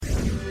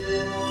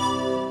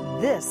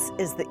This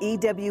is the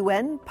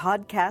EWN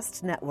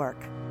Podcast Network.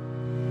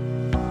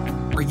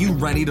 Are you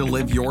ready to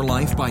live your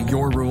life by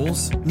your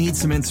rules? Need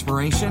some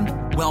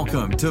inspiration?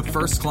 Welcome to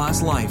First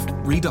Class Life,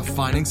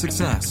 Redefining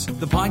Success,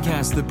 the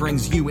podcast that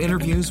brings you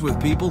interviews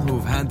with people who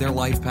have had their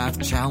life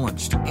path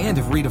challenged and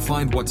have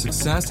redefined what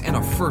success and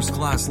a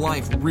first-class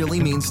life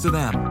really means to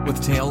them,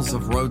 with tales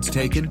of roads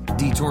taken,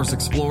 detours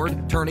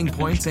explored, turning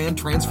points, and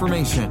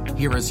transformation.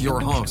 Here is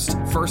your host,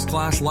 First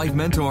Class Life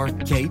mentor,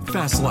 Kate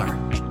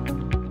Fessler.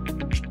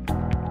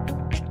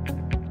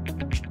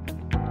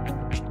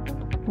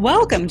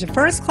 Welcome to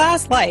First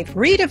Class Life,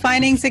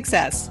 Redefining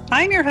Success.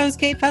 I'm your host,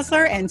 Kate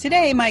Fessler, and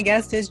today my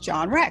guest is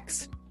John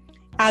Rex.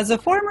 As a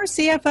former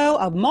CFO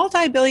of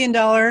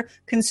multi-billion-dollar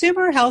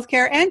consumer,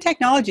 healthcare, and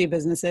technology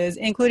businesses,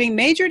 including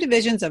major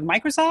divisions of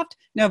Microsoft,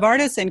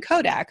 Novartis, and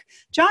Kodak,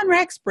 John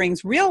Rex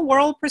brings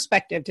real-world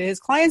perspective to his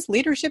clients'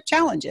 leadership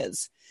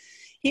challenges.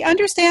 He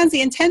understands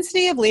the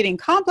intensity of leading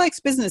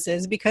complex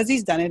businesses because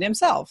he's done it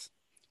himself.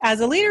 As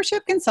a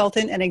leadership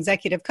consultant and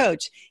executive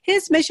coach,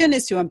 his mission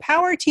is to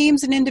empower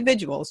teams and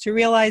individuals to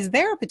realize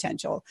their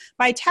potential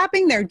by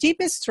tapping their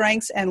deepest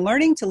strengths and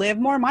learning to live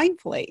more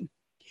mindfully.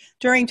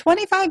 During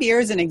 25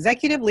 years in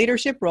executive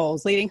leadership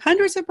roles, leading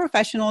hundreds of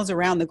professionals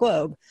around the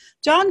globe,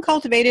 John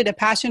cultivated a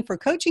passion for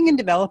coaching and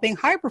developing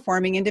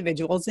high-performing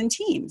individuals and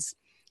teams.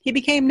 He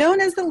became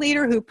known as the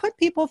leader who put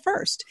people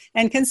first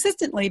and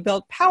consistently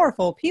built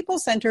powerful,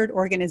 people-centered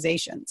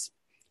organizations.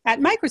 At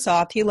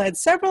Microsoft, he led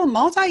several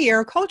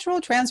multi-year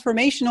cultural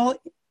transformational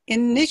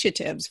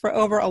initiatives for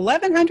over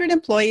 1,100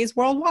 employees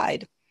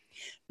worldwide.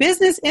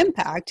 Business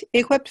Impact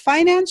equipped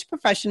finance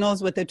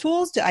professionals with the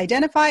tools to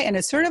identify and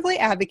assertively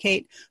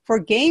advocate for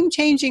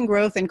game-changing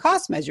growth and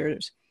cost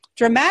measures,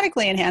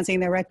 dramatically enhancing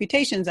their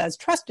reputations as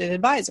trusted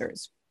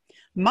advisors.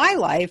 My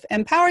Life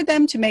empowered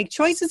them to make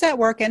choices at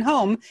work and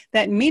home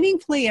that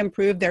meaningfully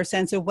improve their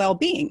sense of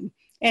well-being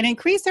and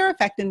increase their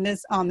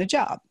effectiveness on the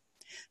job.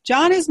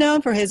 John is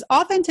known for his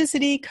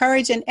authenticity,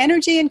 courage, and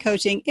energy in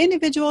coaching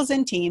individuals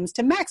and teams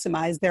to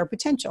maximize their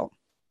potential.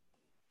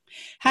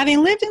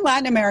 Having lived in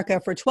Latin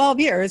America for 12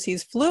 years,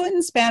 he's fluent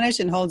in Spanish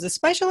and holds a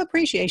special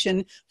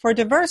appreciation for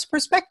diverse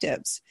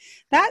perspectives.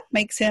 That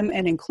makes him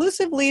an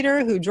inclusive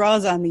leader who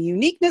draws on the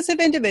uniqueness of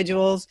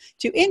individuals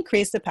to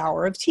increase the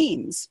power of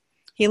teams.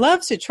 He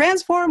loves to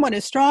transform what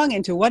is strong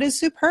into what is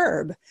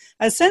superb.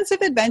 A sense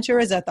of adventure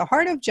is at the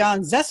heart of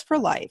John's zest for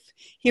life.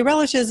 He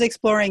relishes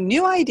exploring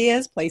new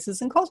ideas,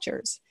 places, and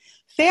cultures.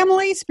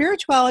 Family,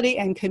 spirituality,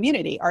 and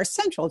community are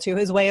central to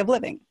his way of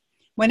living.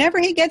 Whenever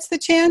he gets the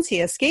chance, he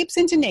escapes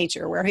into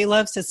nature, where he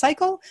loves to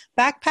cycle,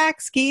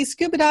 backpack, ski,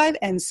 scuba dive,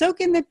 and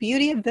soak in the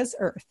beauty of this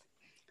earth.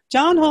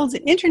 John holds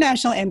an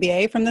international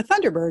MBA from the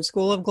Thunderbird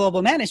School of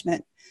Global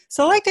Management.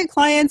 Selected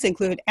clients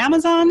include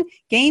Amazon,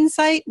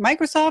 Gainsight,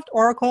 Microsoft,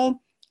 Oracle,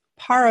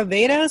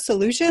 Paraveda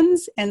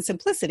Solutions, and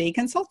Simplicity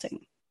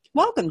Consulting.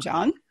 Welcome,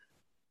 John.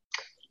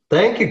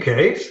 Thank you,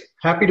 Kate.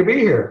 Happy to be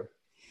here.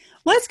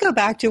 Let's go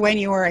back to when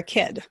you were a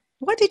kid.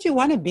 What did you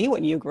want to be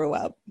when you grew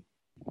up?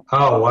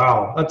 Oh,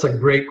 wow. That's a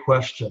great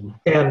question.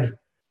 And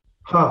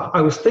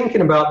I was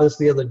thinking about this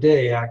the other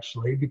day,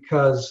 actually,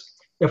 because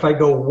if I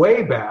go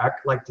way back,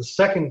 like the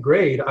second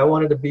grade, I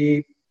wanted to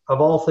be,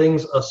 of all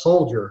things, a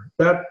soldier.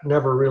 That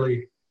never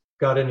really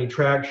got any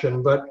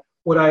traction. But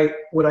what I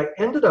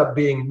ended up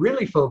being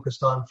really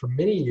focused on for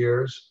many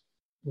years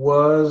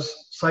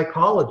was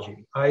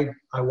psychology. I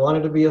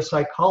wanted to be a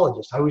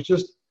psychologist. I was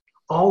just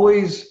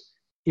always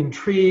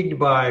intrigued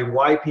by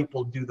why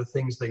people do the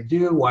things they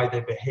do, why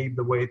they behave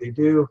the way they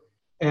do,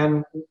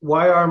 and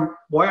why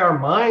our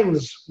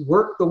minds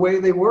work the way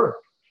they work.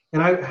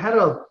 And I had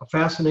a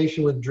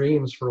fascination with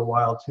dreams for a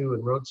while too,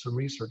 and wrote some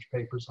research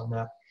papers on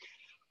that.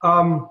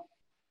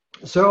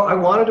 So I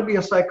wanted to be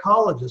a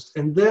psychologist,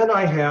 and then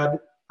I had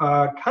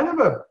kind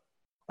of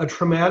a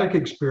traumatic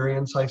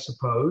experience, I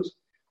suppose.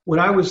 When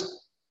I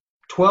was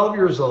 12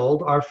 years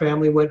old, our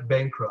family went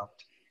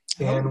bankrupt,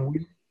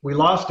 and we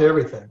lost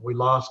everything. We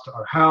lost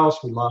our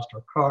house, we lost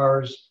our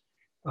cars.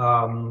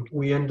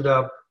 We ended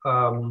up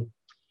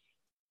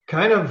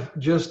kind of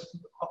just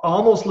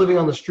almost living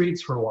on the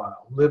streets for a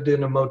while. Lived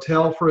in a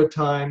motel for a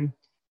time,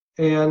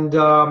 and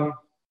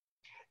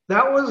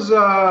that was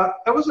a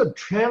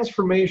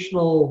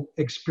transformational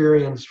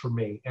experience for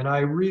me. And I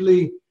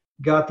really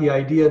got the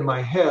idea in my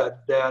head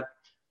that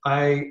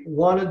I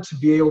wanted to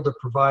be able to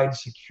provide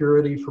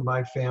security for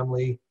my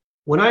family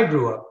when I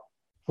grew up,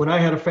 when I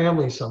had a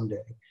family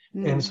someday.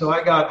 And so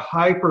I got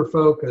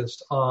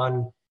hyper-focused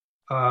on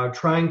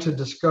trying to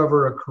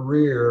discover a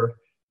career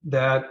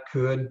that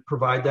could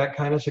provide that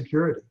kind of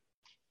security.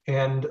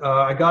 And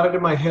I got it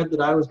in my head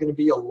that I was going to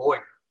be a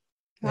lawyer.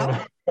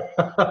 Oh.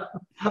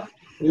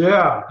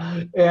 Yeah.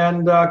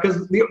 And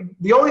because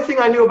the only thing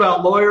I knew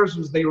about lawyers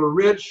was they were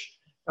rich,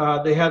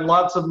 they had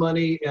lots of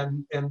money,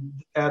 and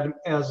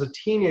as a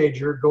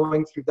teenager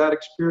going through that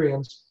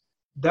experience,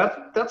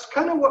 that's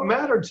kind of what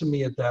mattered to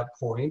me at that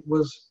point,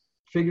 was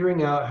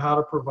figuring out how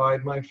to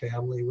provide my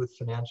family with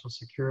financial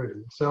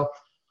security. So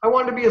I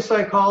wanted to be a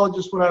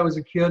psychologist when I was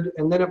a kid,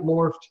 and then it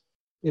morphed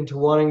into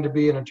wanting to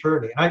be an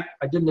attorney. I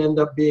didn't end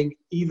up being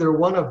either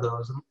one of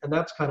those, and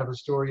that's kind of a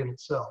story in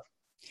itself.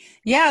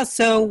 Yeah.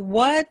 So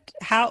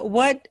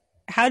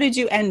how did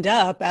you end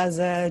up as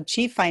a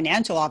chief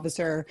financial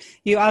officer?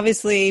 You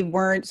obviously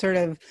weren't sort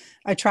of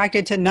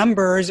attracted to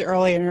numbers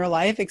early in your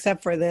life,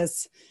 except for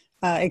this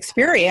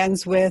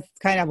experience with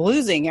kind of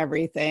losing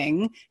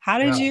everything. How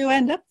did you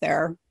end up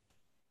there?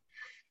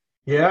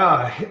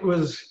 Yeah,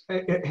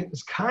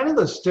 it's kind of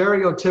the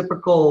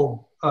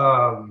stereotypical,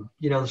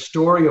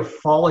 story of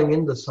falling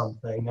into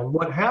something. And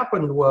what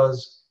happened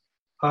was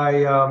I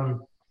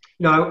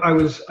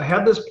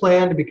had this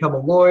plan to become a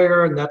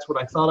lawyer, and that's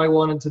what I thought I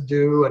wanted to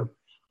do. And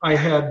I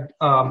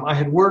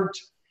had worked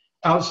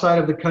outside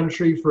of the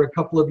country for a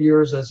couple of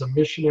years as a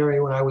missionary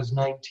when I was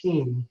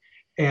 19,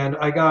 and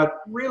I got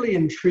really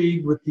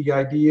intrigued with the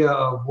idea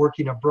of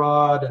working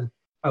abroad, and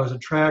I was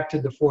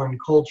attracted to foreign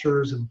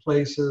cultures and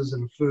places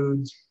and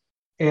foods.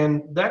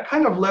 And that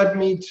kind of led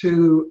me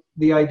to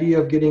the idea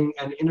of getting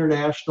an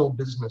international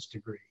business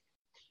degree.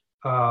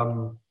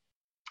 So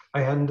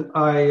I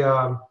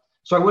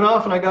went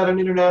off and I got an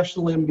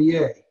international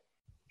MBA.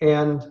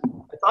 And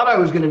I thought I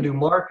was going to do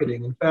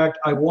marketing. In fact,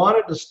 I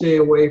wanted to stay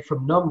away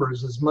from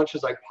numbers as much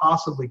as I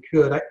possibly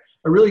could. I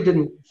really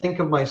didn't think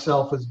of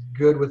myself as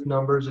good with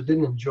numbers. I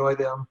didn't enjoy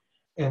them.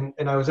 And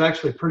I was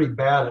actually pretty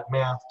bad at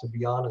math, to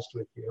be honest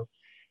with you.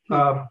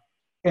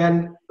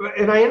 And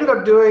I ended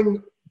up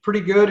doing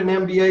pretty good in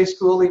MBA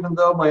school, even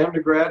though my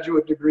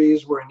undergraduate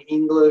degrees were in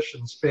English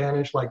and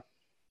Spanish, like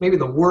maybe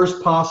the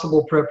worst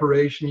possible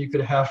preparation you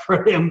could have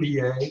for an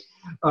MBA,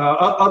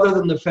 other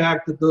than the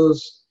fact that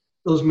those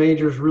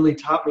majors really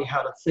taught me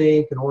how to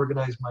think and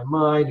organize my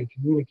mind and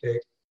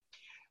communicate.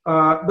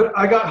 But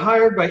I got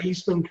hired by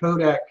Eastman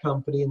Kodak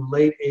Company in the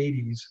late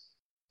 80s,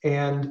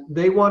 and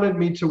they wanted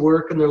me to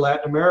work in their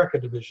Latin America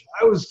division.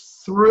 I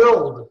was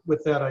thrilled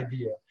with that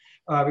idea.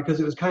 Because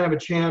it was kind of a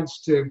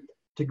chance to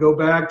go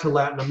back to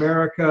Latin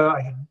America.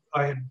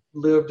 I had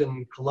lived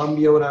in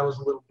Colombia when I was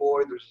a little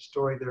boy. There's a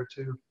story there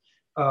too.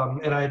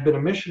 And I had been a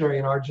missionary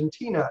in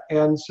Argentina.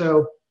 And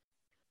so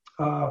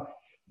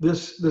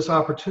this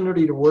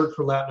opportunity to work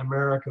for Latin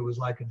America was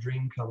like a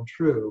dream come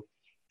true.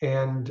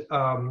 And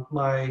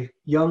my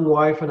young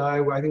wife and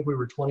I think we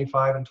were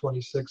 25 and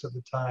 26 at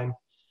the time,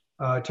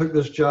 took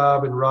this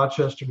job in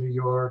Rochester, New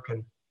York,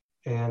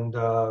 and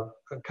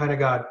kind of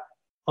got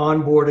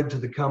onboarded to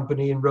the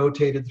company and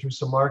rotated through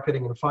some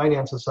marketing and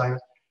finance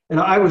assignments.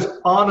 And I was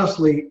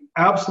honestly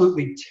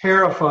absolutely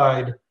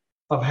terrified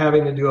of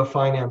having to do a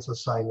finance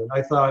assignment.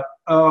 I thought,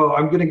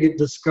 I'm going to get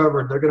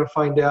discovered. They're going to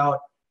find out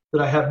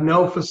that I have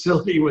no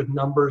facility with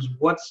numbers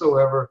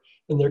whatsoever,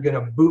 and they're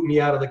going to boot me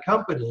out of the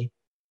company.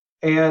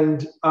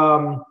 And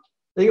I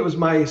think it was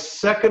my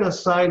second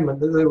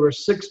assignment. There were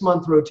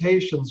 6-month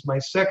rotations. My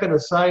second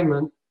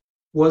assignment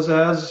was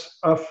as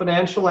a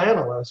financial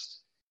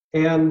analyst.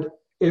 And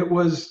it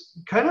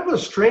was kind of a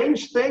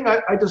strange thing.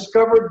 I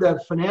discovered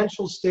that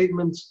financial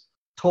statements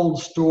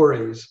told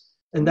stories,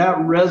 and that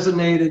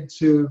resonated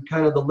to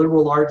kind of the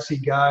liberal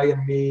artsy guy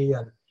in me.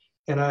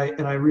 And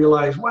I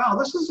realized, wow,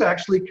 this is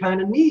actually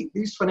kind of neat.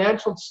 These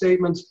financial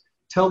statements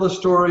tell the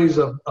stories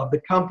of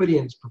the company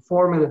and its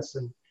performance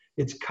and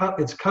its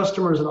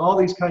customers and all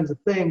these kinds of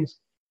things.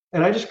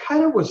 And I just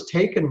kind of was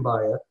taken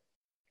by it.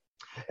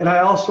 And I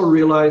also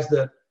realized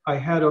that I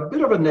had a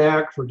bit of a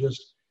knack for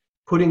just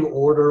putting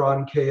order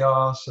on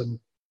chaos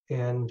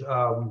and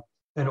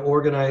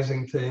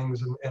organizing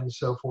things and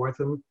so forth.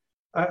 And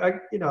I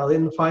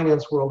in the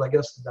finance world, I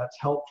guess that's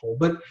helpful.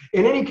 But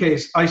in any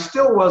case, I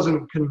still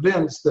wasn't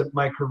convinced that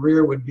my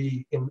career would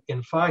be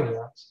in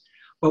finance.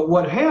 But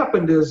what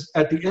happened is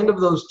at the end of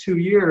those 2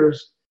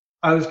 years,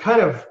 I was kind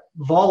of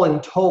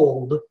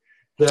voluntold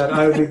that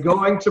I would be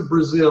going to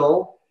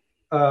Brazil,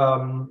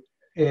 and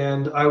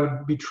I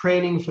would be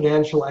training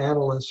financial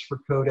analysts for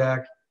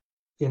Kodak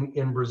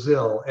in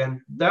Brazil. And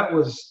that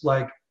was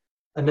like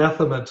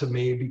anathema to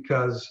me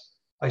because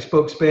I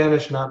spoke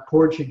Spanish, not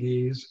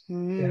Portuguese.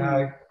 And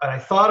I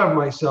thought of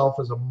myself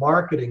as a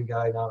marketing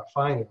guy, not a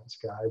finance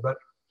guy. But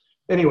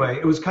anyway,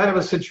 it was kind of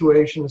a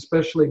situation,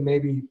 especially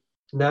maybe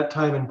in that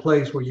time and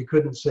place where you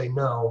couldn't say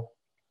no.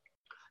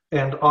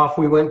 And off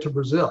we went to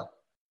Brazil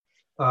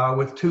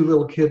with 2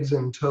 little kids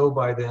in tow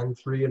by then,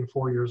 3 and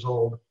 4 years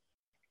old.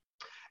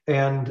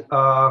 And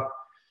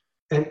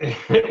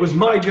it was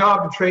my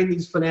job to train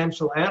these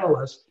financial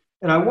analysts.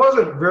 And I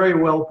wasn't very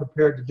well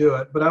prepared to do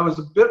it, but I was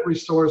a bit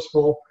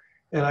resourceful.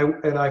 And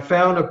I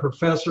found a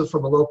professor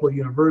from a local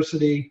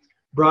university,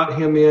 brought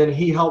him in.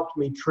 He helped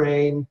me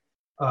train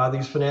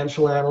these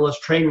financial analysts,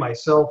 train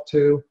myself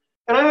too.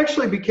 And I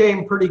actually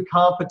became pretty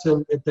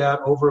competent at that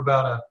over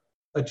about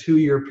a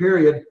 2-year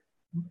period.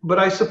 But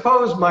I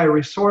suppose my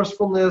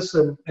resourcefulness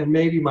and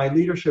maybe my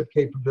leadership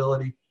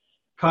capability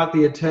caught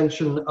the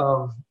attention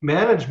of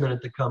management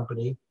at the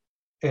company.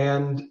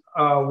 And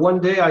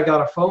one day I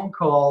got a phone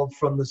call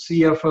from the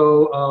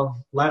CFO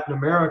of Latin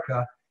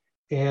America.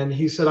 And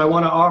he said, I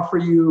want to offer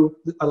you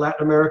a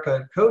Latin America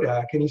at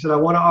Kodak. And he said, I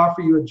want to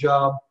offer you a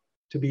job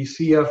to be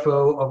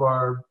CFO of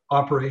our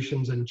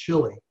operations in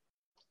Chile.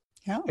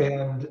 Oh.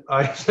 And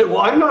I said,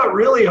 well, I'm not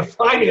really a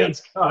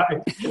finance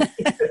guy. He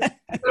said,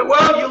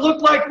 well, you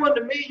look like one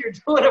to me. You're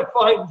doing a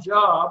fine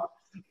job.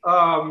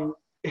 And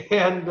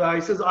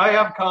he says, I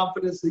have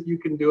confidence that you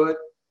can do it.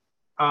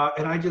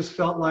 And I just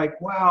felt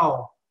like,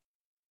 wow,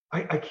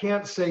 I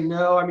can't say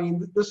no. I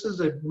mean, this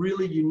is a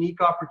really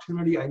unique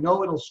opportunity. I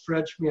know it'll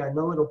stretch me. I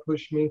know it'll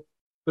push me.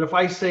 But if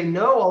I say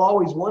no, I'll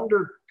always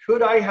wonder,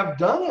 could I have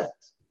done it?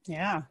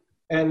 Yeah.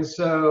 And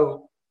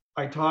so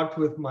I talked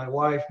with my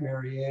wife,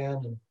 Mary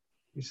Ann, and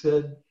we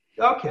said,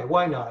 okay,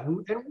 why not?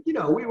 And, you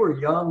know, we were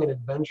young and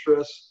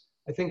adventurous.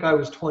 I think I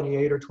was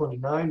 28 or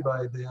 29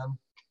 by then.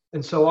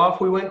 And so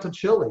off we went to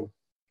Chile.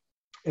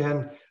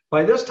 And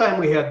by this time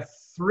we had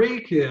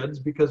 3 kids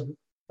because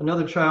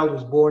another child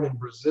was born in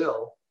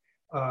Brazil.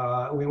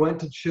 We went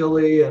to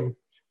Chile, and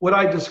what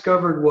I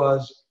discovered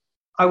was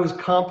I was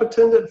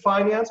competent at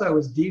finance. I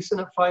was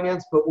decent at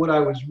finance, but what I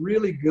was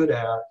really good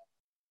at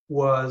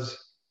was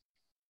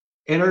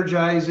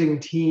energizing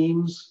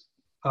teams,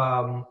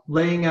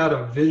 laying out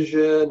a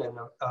vision and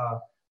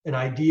an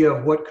idea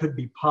of what could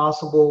be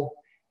possible,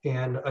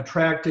 and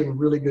attracting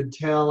really good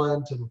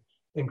talent,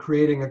 and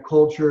creating a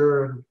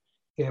culture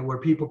and where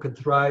people could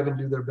thrive and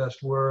do their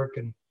best work.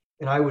 And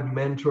I would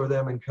mentor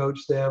them and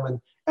coach them.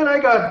 And I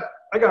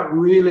got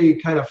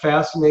really kind of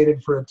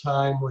fascinated for a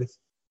time with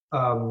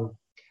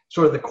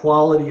sort of the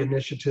quality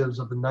initiatives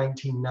of the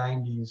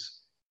 1990s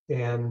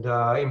and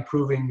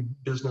improving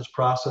business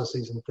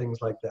processes and things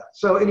like that.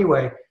 So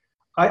anyway,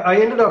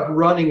 I ended up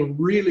running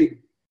really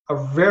a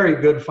very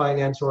good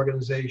finance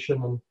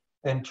organization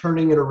and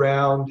turning it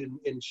around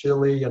in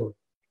Chile. And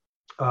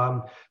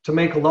to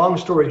make a long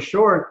story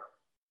short,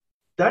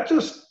 that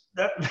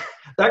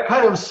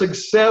kind of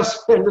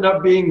success ended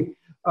up being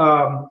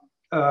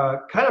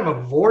kind of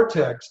a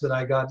vortex that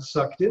I got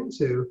sucked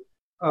into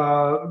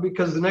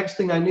because the next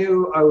thing I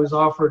knew, I was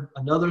offered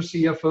another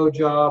CFO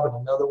job and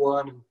another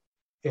one.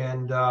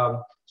 And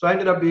so I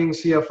ended up being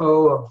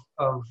CFO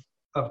of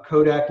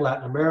Kodak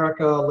Latin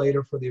America,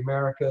 later for the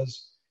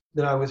Americas.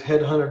 Then I was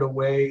headhunted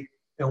away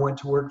and went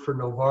to work for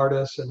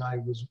Novartis, and I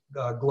was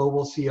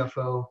global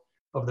CFO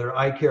of their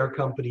eye care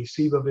company,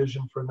 Ciba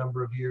Vision, for a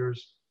number of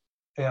years.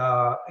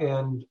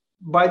 And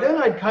by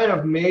then I'd kind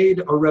of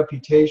made a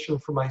reputation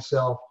for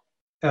myself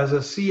as a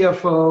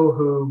CFO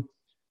who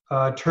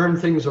turned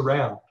things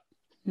around,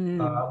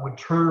 would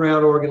turn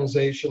around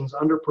organizations,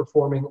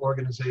 underperforming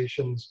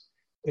organizations,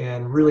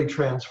 and really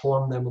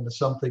transform them into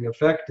something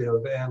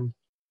effective. And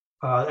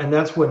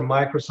that's when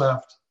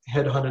Microsoft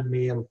headhunted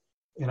me, and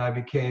I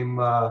became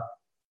CFO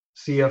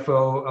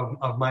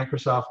of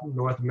Microsoft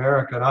North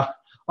America. And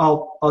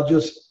I'll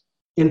just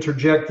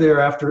interject there,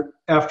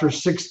 after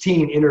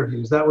 16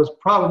 interviews. That was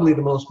probably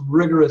the most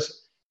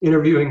rigorous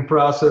interviewing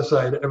process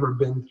I'd ever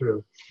been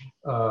through.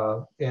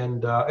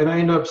 And I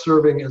ended up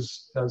serving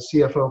as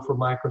CFO for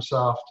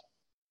Microsoft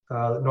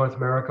North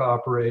America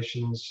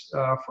operations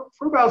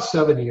for about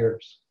 7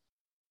 years.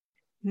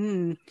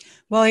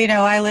 Well, you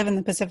know, I live in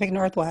the Pacific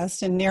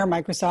Northwest and near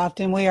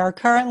Microsoft, and we are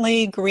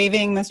currently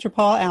grieving Mr.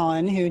 Paul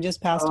Allen, who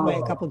just passed away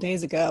a couple of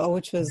days ago,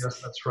 which was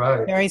yes, that's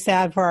right. Very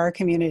sad for our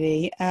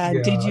community.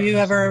 Did you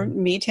ever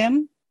meet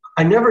him?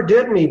 I never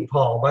did meet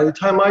Paul. By the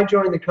time I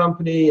joined the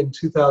company in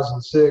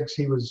 2006,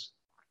 he was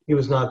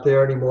not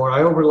there anymore.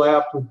 I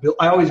overlapped with Bill.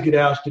 I always get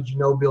asked, did you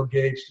know Bill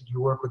Gates? Did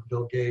you work with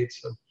Bill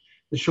Gates? And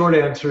the short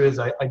answer is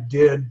I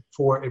did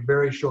for a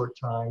very short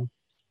time.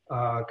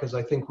 Because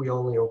I think we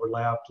only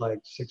overlapped like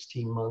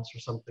 16 months or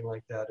something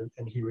like that,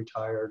 and he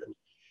retired.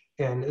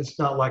 And it's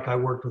not like I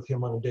worked with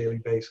him on a daily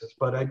basis,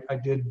 but I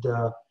did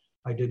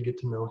get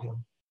to know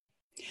him.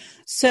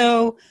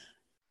 So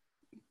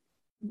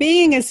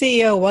being a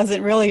CEO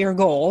wasn't really your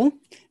goal,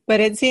 but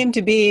it seemed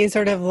to be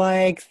sort of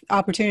like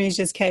opportunities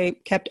just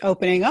kept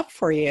opening up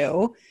for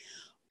you.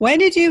 When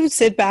did you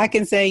sit back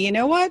and say, you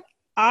know what?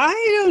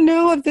 I don't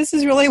know if this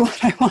is really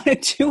what I want to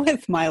do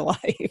with my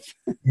life.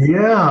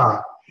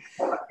 Yeah.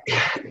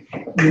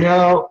 You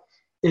know,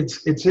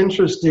 it's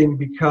interesting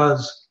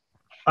because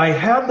I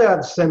had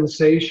that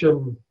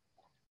sensation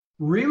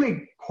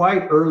really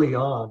quite early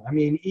on. I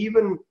mean,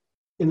 even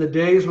in the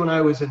days when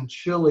I was in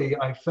Chile,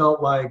 I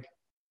felt like,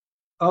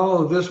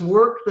 oh, this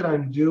work that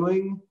I'm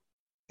doing,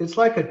 it's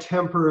like a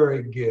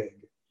temporary gig.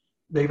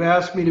 They've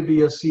asked me to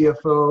be a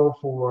CFO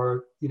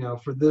for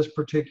this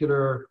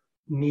particular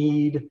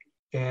need,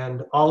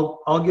 and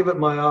I'll give it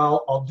my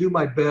all. I'll do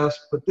my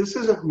best, but this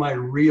isn't my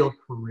real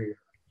career.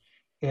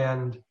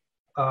 And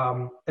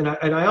I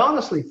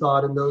honestly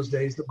thought in those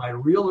days that my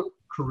real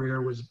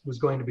career was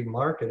going to be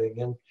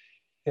marketing.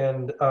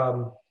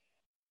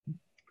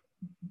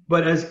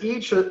 But as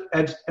each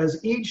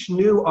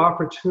new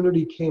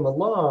opportunity came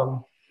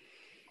along,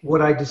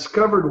 what I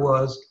discovered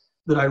was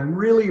that I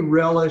really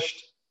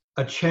relished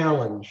a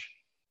challenge,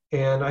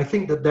 and I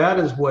think that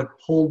is what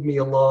pulled me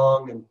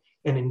along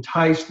and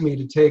enticed me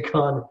to take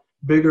on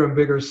bigger and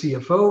bigger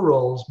CFO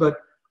roles. But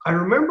I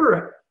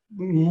remember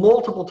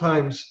multiple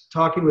times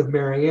talking with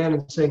Mary Ann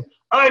and saying,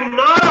 I'm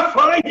not a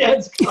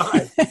finance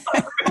guy. I'm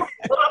really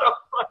not a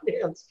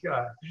finance finance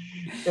guy.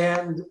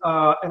 And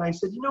I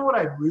said, you know what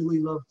I'd really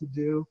love to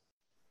do?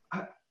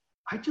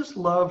 I just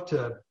love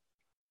to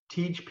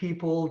teach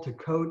people, to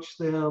coach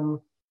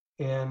them.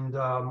 And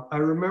I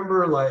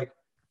remember like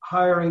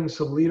hiring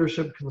some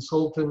leadership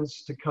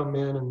consultants to come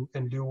in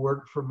and do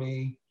work for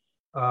me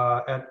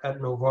at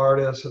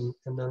Novartis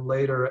and then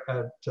later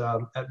at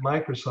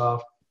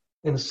Microsoft,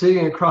 and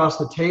sitting across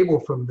the table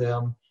from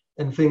them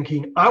and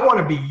thinking, I want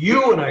to be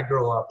you when I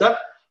grow up. I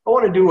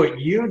want to do what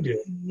you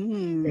do.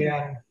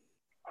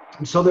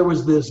 And so there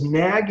was this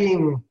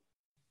nagging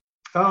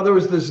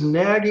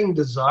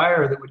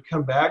desire that would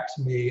come back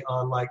to me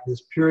on like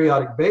this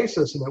periodic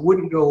basis, and it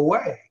wouldn't go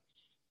away.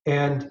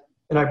 And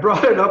I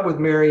brought it up with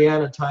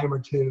Marianne a time or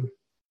two,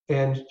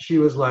 and she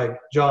was like,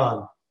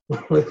 John,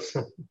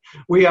 listen,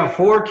 we have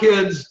 4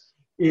 kids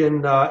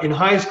in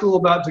high school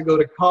about to go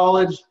to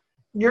college.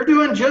 You're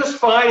doing just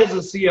fine as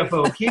a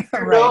CFO. Keep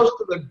your nose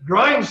to the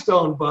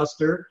grindstone,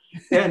 Buster,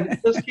 and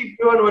just keep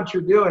doing what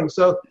you're doing.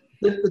 So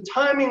the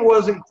timing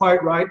wasn't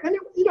quite right, and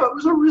it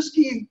was a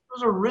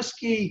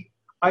risky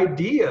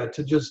idea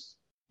to just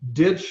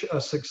ditch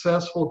a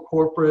successful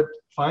corporate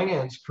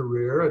finance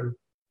career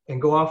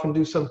and go off and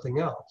do something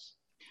else.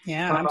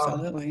 Yeah,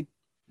 absolutely.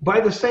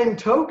 By the same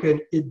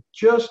token, it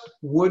just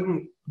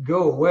wouldn't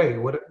go away.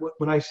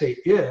 When I say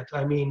it,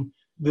 I mean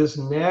this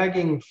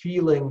nagging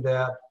feeling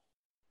that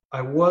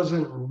I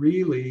wasn't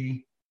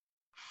really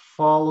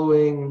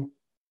following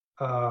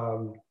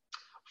a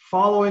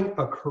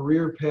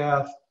career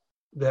path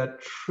that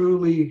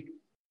truly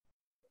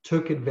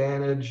took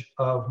advantage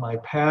of my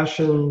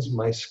passions,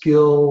 my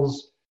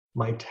skills,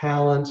 my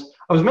talents.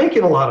 I was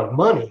making a lot of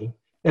money,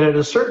 and at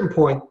a certain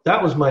point,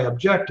 that was my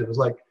objective. It was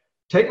like,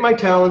 take my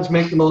talents,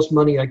 make the most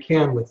money I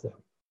can with them.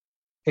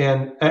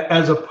 And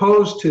as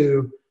opposed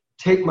to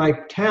take my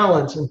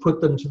talents and put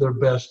them to their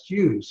best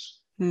use,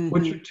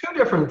 which are 2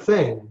 different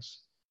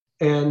things.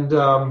 And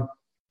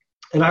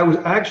I was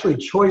actually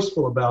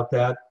choiceful about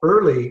that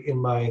early in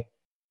my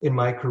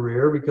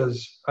career,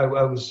 because I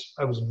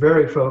was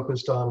very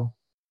focused on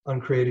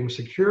creating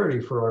security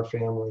for our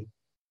family.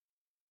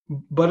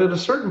 But at a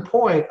certain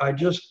point, I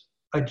just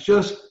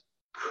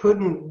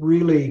couldn't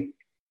really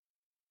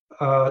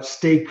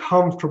stay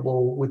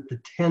comfortable with the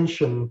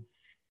tension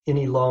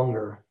any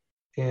longer.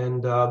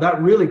 And that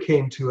really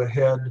came to a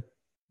head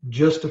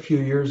just a few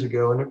years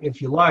ago. And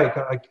if you like,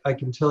 I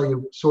can tell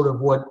you sort of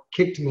what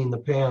kicked me in the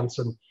pants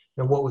and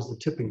what was the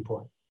tipping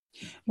point.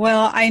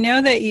 Well, I know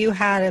that you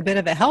had a bit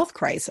of a health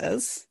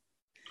crisis.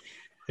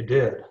 I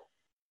did.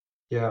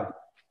 Yeah.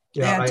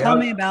 Tell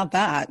me about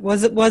that.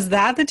 Was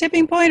that the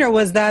tipping point, or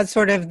was that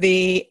sort of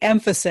the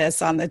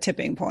emphasis on the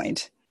tipping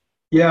point?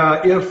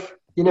 Yeah, if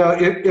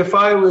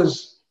I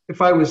was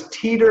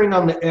teetering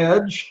on the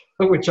edge,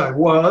 which I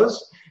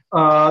was,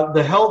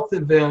 the health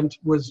event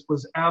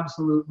was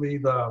absolutely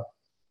the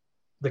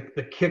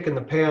kick in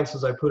the pants,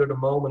 as I put it a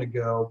moment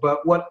ago.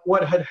 But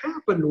what had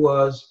happened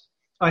was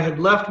I had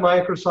left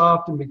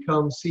Microsoft and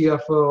become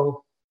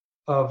CFO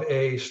of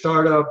a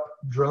startup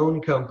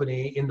drone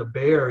company in the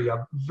Bay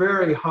Area,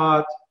 very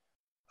hot,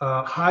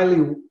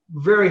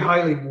 very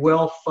highly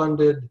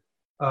well-funded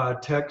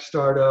tech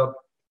startup.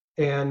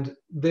 And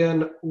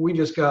then we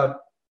just got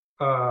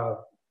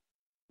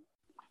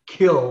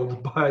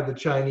killed by the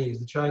Chinese.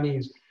 The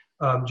Chinese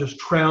just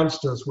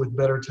trounced us with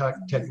better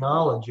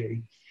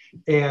technology.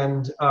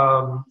 And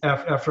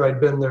after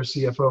I'd been their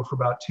CFO for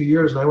about 2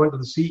 years, and I went to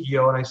the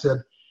CEO and I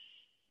said,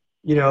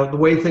 the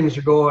way things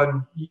are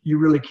going, you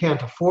really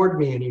can't afford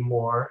me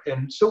anymore.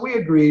 And so we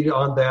agreed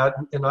on that,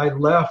 and I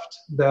left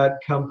that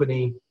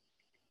company.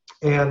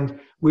 And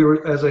we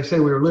were, as I say,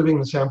 we were living in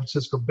the San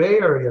Francisco Bay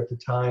Area at the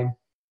time.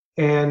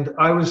 And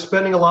I was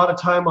spending a lot of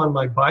time on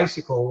my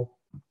bicycle,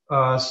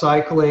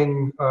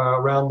 cycling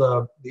around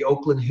the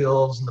Oakland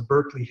Hills and the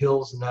Berkeley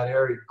Hills in that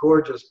area.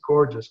 Gorgeous,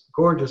 gorgeous,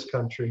 gorgeous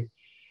country.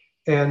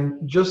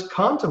 And just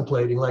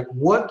contemplating, like,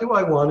 what do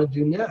I want to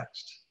do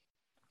next?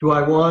 Do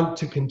I want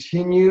to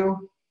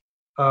continue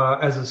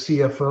as a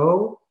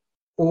CFO,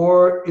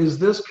 or is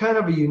this kind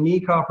of a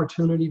unique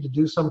opportunity to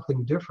do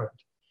something different?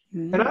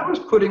 Mm-hmm. And I was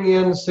putting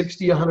in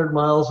 60, 100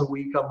 miles a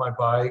week on my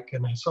bike,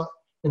 and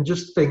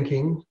just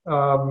thinking.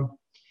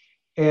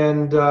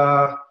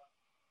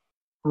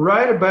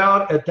 Right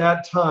about at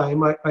that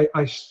time, I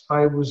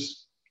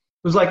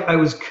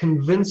was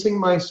convincing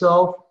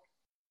myself,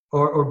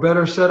 or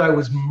better said, I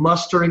was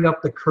mustering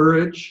up the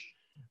courage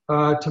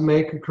to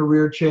make a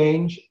career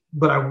change.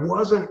 But I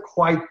wasn't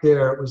quite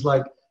there. It was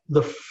like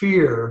the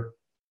fear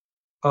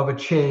of a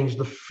change,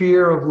 the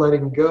fear of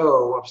letting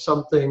go of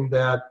something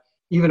that,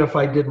 even if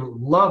I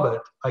didn't love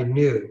it, I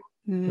knew.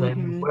 Mm-hmm. And I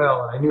knew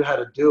well, and I knew how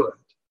to do it.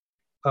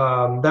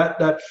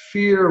 That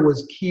fear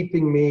was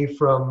keeping me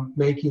from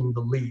making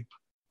the leap.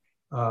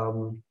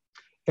 And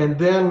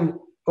then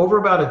over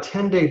about a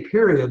 10-day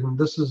period, and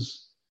this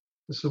is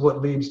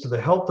what leads to the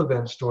health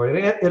event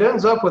story. It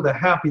ends up with a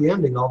happy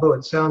ending, although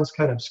it sounds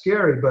kind of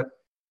scary. But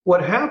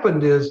what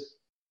happened is,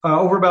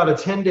 over about a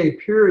 10-day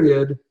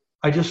period,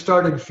 I just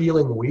started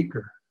feeling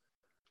weaker,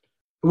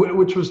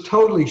 which was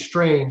totally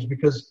strange,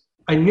 because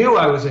I knew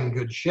I was in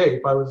good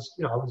shape. I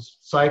was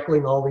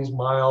cycling all these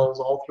miles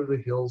all through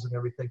the hills and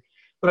everything.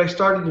 But I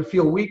started to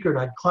feel weaker, and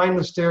I'd climb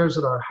the stairs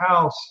at our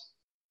house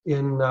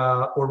in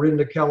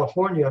Orinda,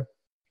 California.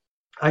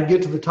 I'd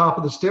get to the top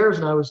of the stairs,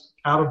 and I was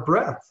out of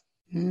breath.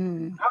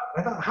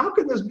 I thought, how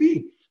could this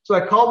be? So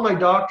I called my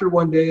doctor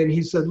one day, and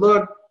he said,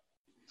 look,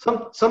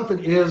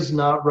 something is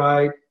not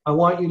right. I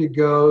want you to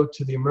go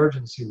to the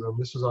emergency room.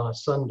 This was on a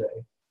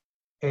Sunday.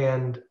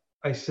 And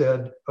I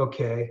said,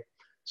 okay.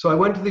 So I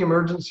went to the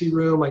emergency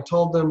room. I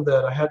told them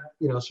that I had,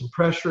 some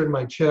pressure in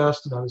my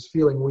chest and I was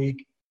feeling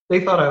weak. They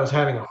thought I was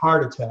having a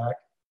heart attack.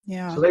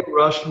 Yeah. So they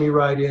rushed me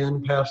right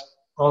in past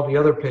all the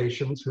other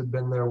patients who'd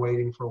been there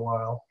waiting for a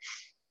while.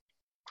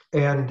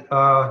 And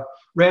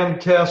ran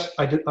tests.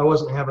 I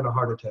wasn't having a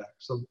heart attack.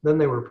 So then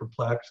they were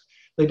perplexed.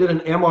 They did an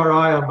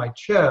MRI on my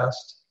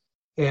chest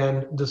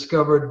and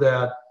discovered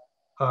that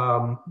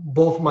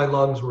both my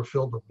lungs were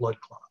filled with blood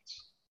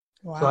clots.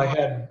 Wow. So I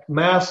had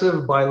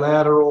massive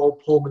bilateral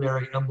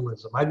pulmonary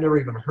embolism. I'd never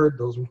even heard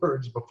those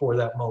words before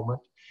that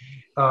moment.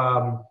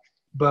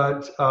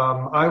 But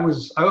I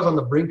was on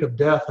the brink of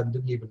death and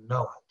didn't even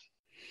know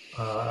it.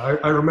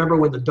 I remember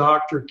when the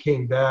doctor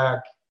came back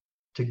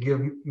to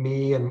give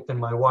me and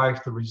my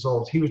wife the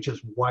results, he was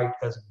just white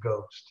as a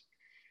ghost.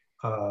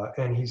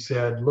 And he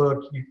said,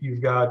 look,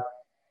 you've got,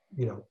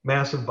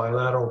 massive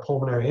bilateral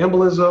pulmonary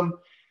embolism,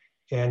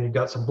 and you've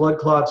got some blood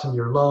clots in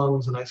your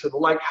lungs. And I said,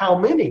 well, like how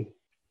many?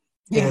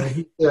 Yeah. And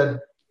he said,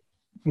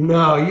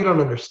 no, you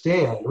don't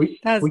understand. We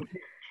Is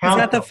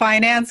that the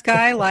finance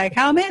guy? Like,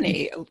 how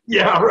many?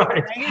 Yeah,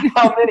 right.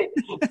 How many?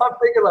 I'm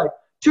thinking like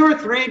 2 or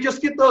 3,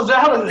 just get those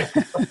out of there.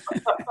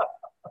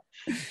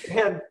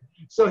 And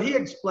so he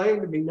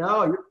explained to me,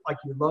 no, your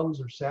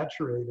lungs are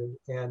saturated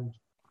and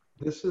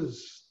this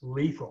is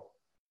lethal.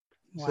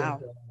 Wow.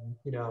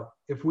 Said,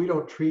 if we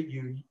don't treat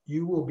you,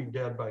 you will be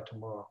dead by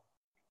tomorrow.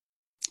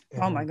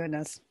 And, oh my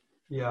goodness.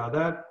 Yeah,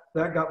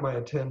 that got my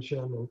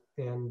attention.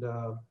 And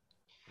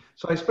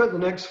so I spent the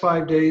next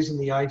 5 days in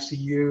the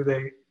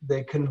ICU.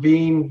 They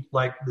convened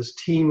like this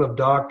team of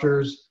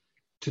doctors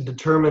to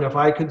determine if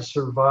I could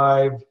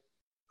survive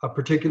a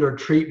particular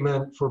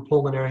treatment for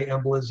pulmonary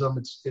embolism.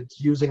 It's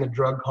using a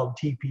drug called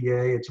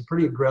TPA. It's a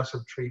pretty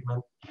aggressive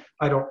treatment.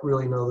 I don't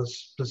really know the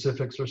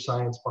specifics or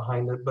science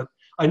behind it, but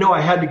I know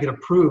I had to get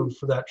approved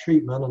for that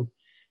treatment.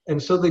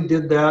 And so they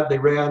did that. They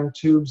ran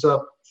tubes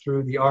up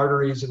through the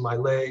arteries in my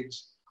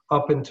legs,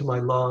 up into my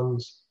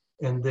lungs,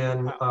 and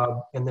then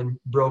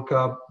broke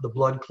up the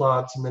blood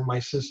clots, and then my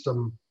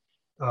system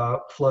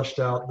flushed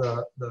out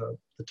the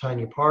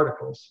tiny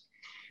particles.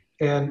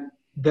 And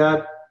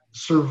that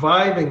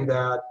surviving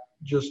that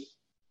just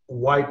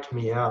wiped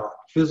me out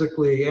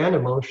physically and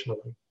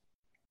emotionally.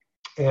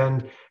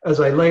 And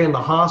as I lay in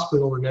the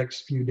hospital the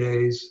next few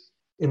days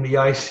in the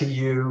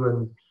ICU,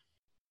 and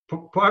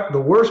the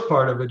worst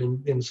part of it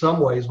in some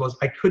ways was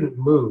I couldn't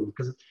move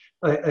because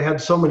I had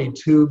so many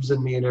tubes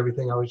in me and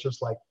everything. I was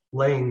just like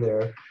laying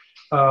there.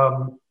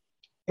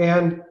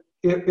 And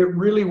it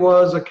really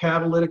was a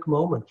catalytic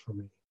moment for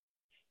me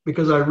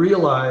because I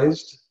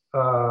realized,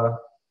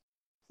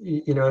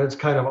 it's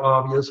kind of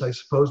obvious, I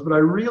suppose, but I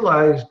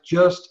realized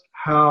just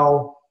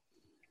how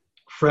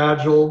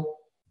fragile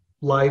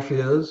life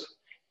is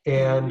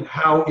and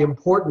how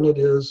important it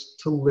is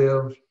to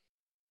live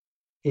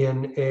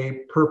in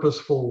a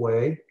purposeful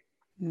way.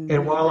 Mm-hmm.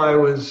 And while I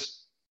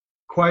was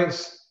quite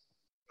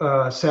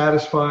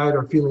satisfied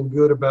or feeling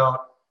good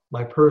about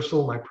my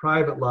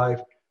private life,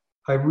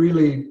 I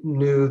really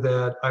knew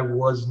that I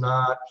was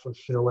not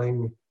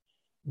fulfilling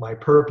my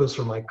purpose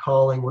or my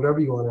calling, whatever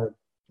you want to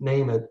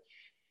name it,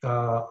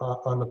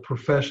 on the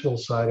professional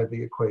side of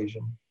the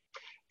equation.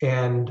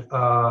 And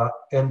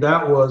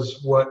that was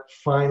what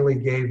finally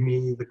gave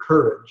me the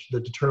courage, the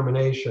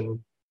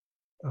determination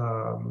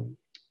to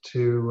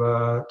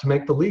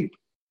make the leap.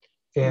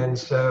 And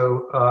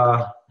so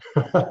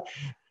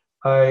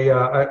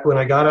when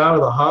I got out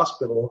of the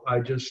hospital,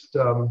 I just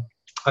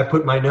I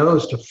put my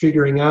nose to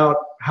figuring out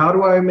how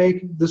do I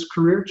make this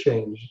career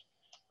change,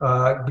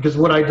 because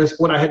what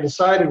I had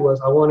decided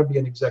was I want to be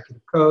an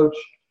executive coach,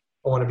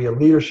 I want to be a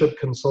leadership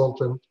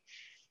consultant,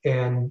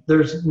 and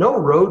there's no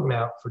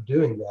roadmap for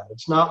doing that.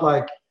 It's not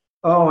like,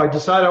 oh, I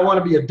decided I want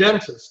to be a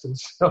dentist, and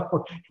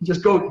so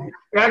just go.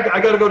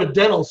 I got to go to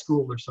dental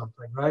school or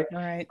something, right?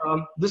 Right.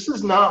 This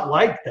is not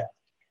like that,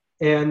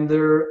 and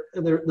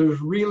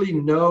there's really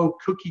no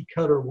cookie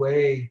cutter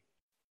way,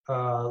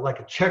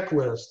 like a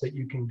checklist that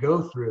you can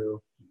go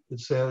through that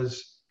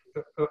says,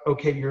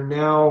 okay, you're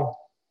now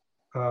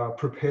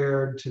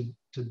prepared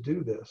to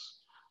do this.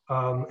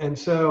 And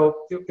so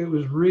it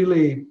was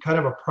really kind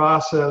of a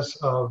process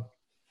of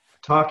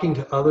talking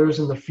to others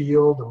in the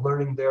field and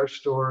learning their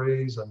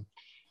stories and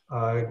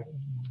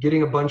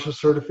getting a bunch of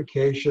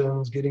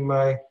certifications, getting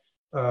my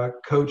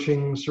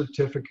coaching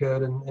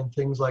certificate and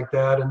things like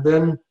that. And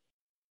then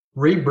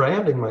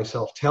rebranding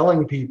myself,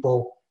 telling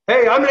people,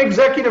 hey, I'm an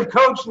executive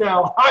coach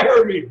now,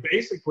 hire me,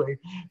 basically,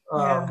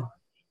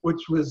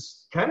 which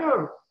was kind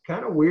of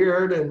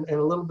weird and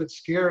a little bit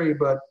scary,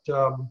 but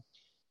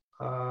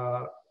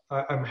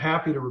I'm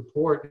happy to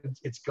report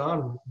it's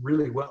gone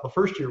really well. The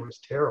first year was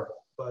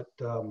terrible, but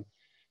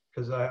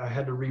because I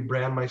had to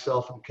rebrand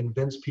myself and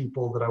convince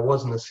people that I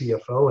wasn't a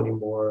CFO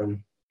anymore,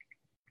 and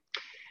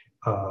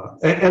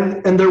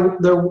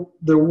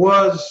there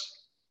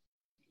was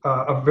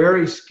a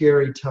very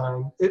scary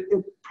time. It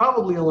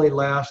probably only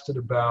lasted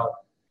about,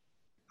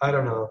 I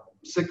don't know,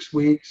 6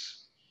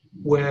 weeks,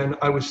 when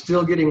I was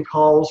still getting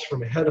calls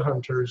from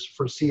headhunters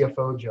for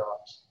CFO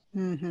jobs.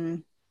 Mm-hmm.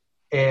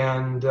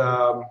 And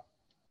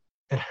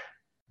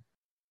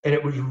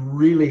it was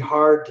really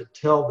hard to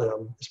tell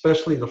them,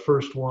 especially the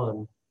first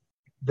one,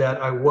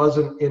 that I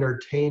wasn't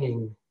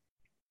entertaining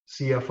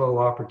CFO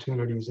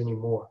opportunities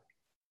anymore.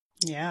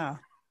 Yeah.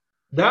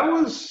 That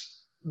was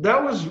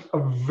a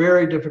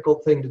very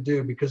difficult thing to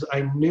do, because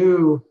I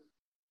knew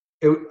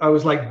I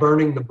was like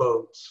burning the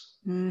boats.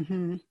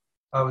 Mm-hmm.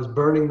 I was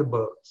burning the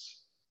boats.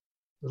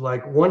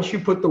 Like, once you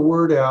put the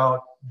word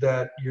out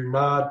that you're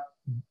not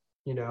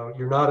a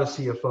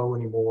CFO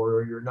anymore,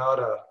 or you're not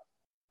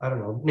I don't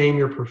know, name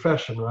your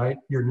profession, right?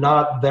 You're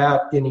not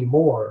that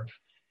anymore.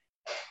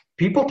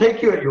 People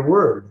take you at your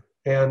word,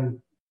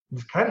 and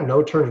there's kind of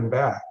no turning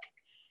back.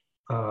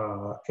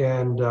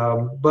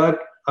 But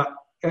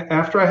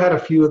after I had a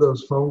few of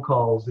those phone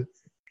calls, it,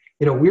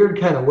 in a weird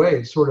kind of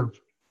way, sort of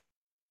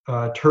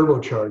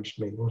turbocharged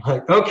me.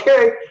 Like,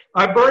 okay,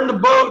 I burned the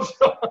boats,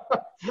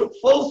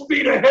 full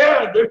speed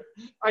ahead.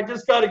 I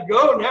just got to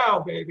go now,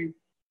 baby.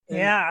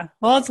 Yeah.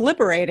 Well, it's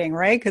liberating,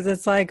 right? Because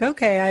it's like,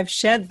 okay, I've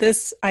shed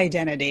this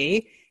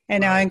identity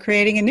and now I'm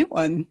creating a new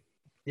one.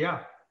 Yeah.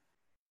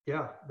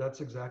 Yeah,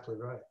 that's exactly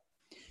right.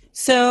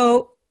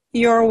 So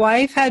your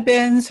wife had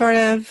been sort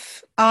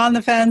of on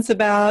the fence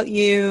about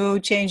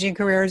you changing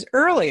careers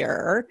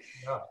earlier.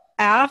 Yeah.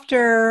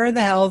 After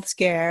the health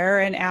scare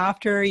and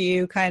after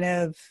you kind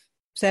of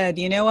said,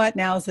 you know what,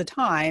 now's the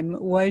time,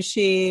 was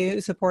she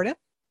supportive?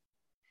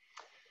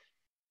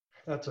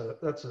 That's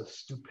a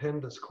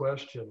stupendous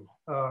question,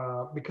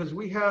 because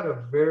we had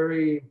a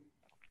very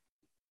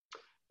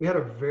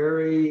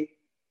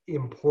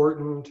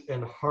important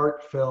and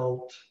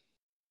heartfelt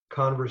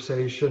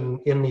conversation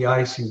in the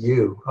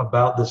ICU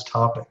about this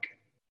topic.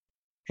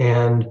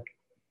 And,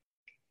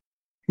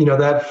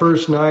 that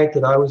first night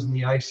that I was in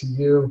the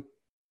ICU,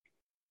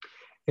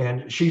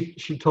 and she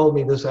told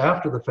me this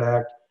after the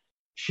fact,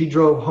 she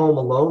drove home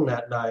alone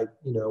that night,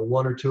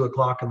 1 or 2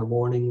 o'clock in the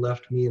morning,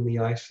 left me in the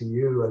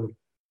ICU,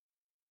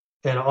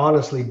 and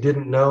honestly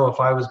didn't know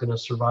if I was going to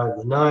survive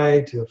the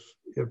night, if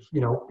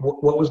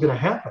what was going to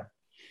happen.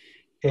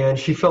 And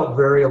she felt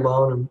very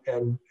alone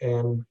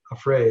and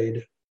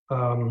afraid.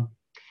 And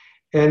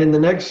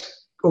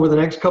over the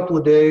next couple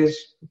of days,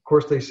 of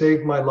course, they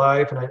saved my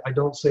life, and I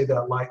don't say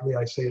that lightly.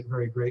 I say it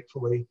very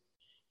gratefully.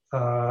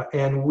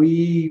 And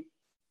we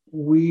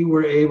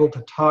were able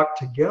to talk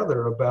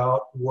together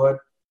about what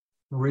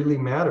really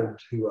mattered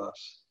to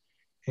us.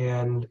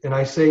 And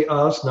I say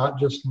us, not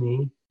just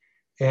me.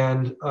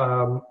 And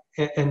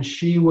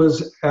she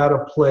was at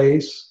a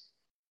place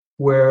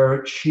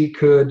where she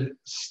could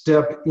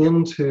step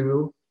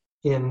into,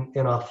 in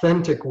an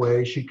authentic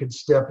way, she could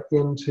step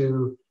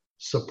into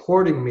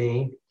supporting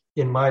me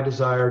in my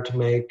desire to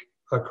make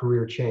a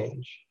career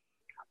change.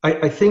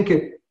 I think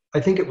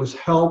it was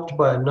helped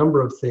by a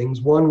number of things.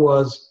 One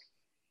was,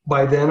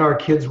 by then our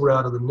kids were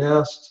out of the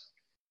nest.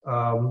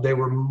 They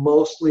were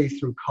mostly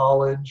through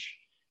college.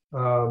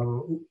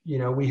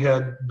 We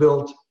had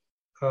built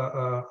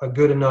a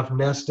good enough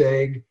nest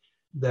egg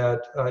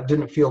that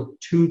didn't feel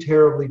too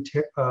terribly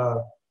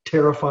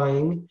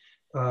terrifying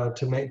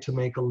to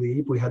make a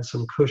leap. We had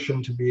some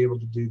cushion to be able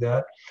to do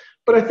that.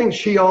 But I think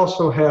she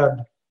also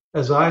had,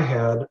 as I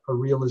had, a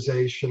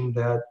realization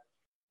that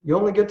you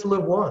only get to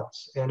live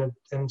once, and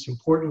it's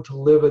important to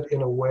live it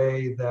in a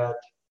way that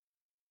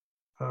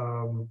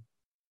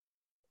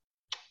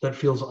that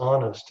feels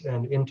honest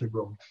and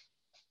integral.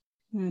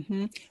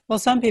 Mm-hmm. Well,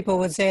 some people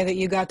would say that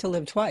you got to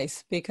live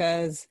twice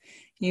because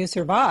you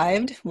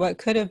survived what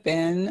could have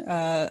been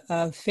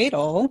a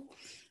fatal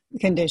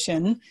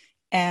condition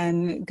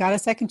and got a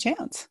second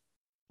chance.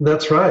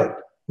 That's right.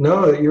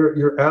 No,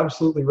 you're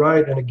absolutely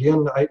right. And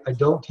again, I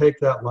don't take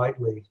that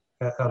lightly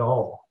at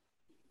all.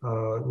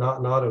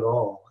 Not at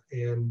all.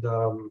 And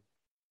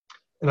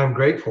I'm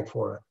grateful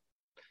for it.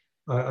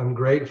 I'm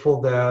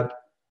grateful that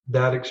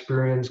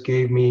experience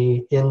gave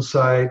me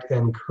insight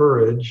and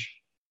courage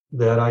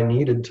that I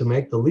needed to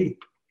make the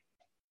leap.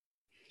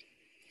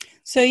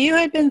 So you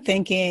had been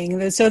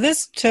thinking, so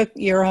this took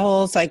your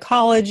whole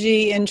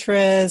psychology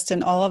interest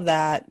and all of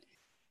that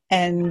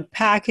and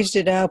packaged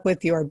it up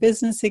with your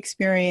business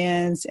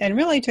experience and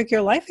really took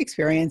your life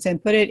experience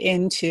and put it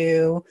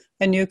into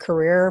a new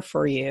career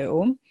for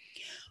you.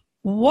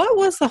 What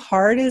was the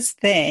hardest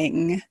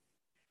thing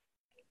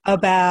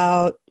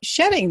about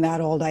shedding that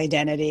old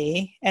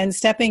identity and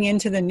stepping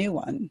into the new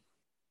one?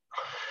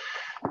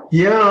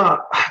 Yeah,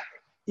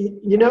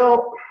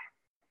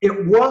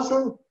 it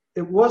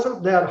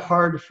wasn't that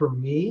hard for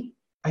me.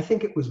 I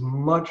think it was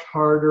much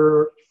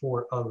harder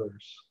for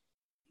others.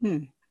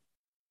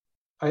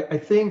 I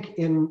think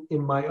in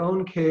my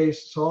own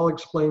case, so I'll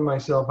explain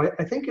myself.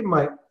 I think in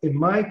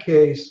my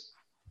case,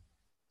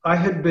 I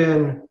had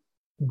been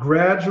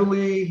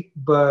gradually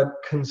but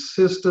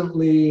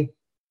consistently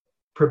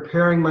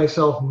preparing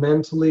myself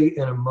mentally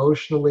and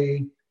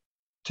emotionally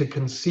to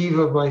conceive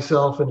of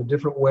myself in a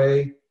different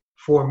way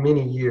for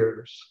many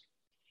years.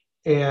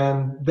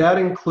 And that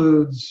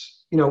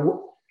includes,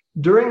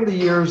 during the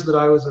years that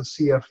I was a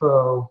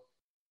CFO,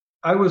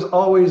 I was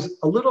always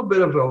a little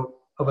bit of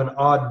an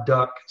odd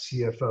duck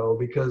CFO,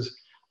 because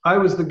I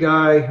was the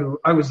guy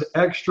I was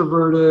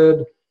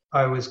extroverted,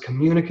 I was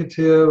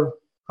communicative,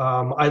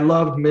 I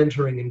loved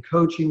mentoring and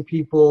coaching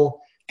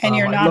people. And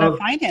you're not a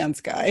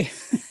finance guy.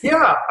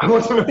 Yeah, I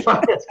wasn't a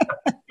finance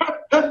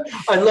guy.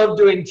 I loved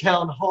doing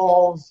town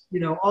halls,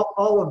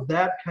 all of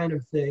that kind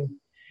of thing.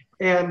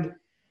 And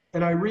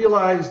I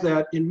realized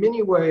that in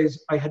many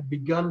ways I had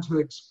begun to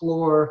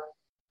explore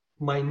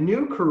my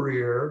new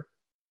career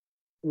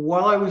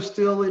while I was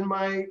still in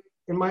my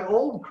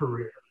old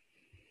career.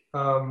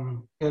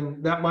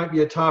 And that might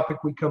be a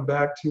topic we come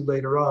back to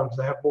later on, because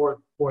I have more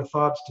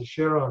thoughts to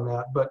share on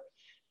that. But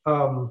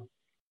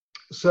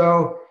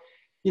so,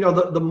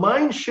 the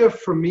mind shift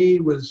for me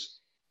was,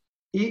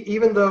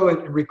 even though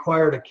it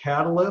required a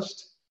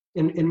catalyst,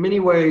 in many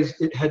ways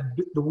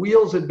the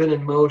wheels had been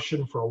in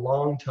motion for a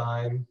long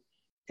time,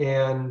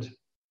 and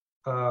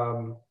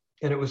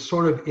it was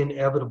sort of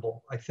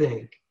inevitable, I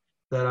think,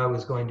 that I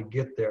was going to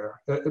get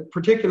there.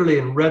 Particularly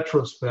in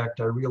retrospect,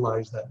 I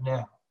realize that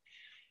now.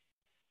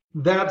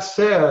 That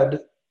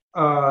said,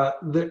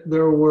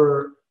 there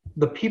were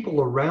the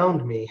people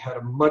around me had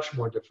a much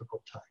more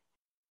difficult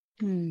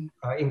time,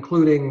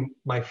 including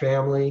my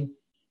family,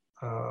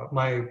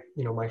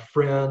 my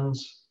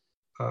friends,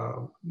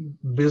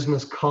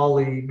 business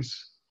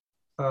colleagues,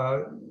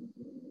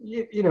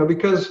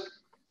 because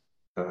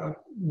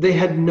they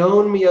had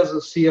known me as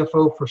a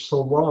CFO for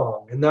so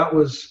long, and that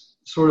was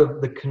sort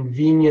of the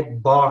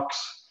convenient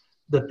box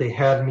that they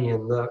had me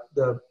in.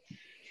 The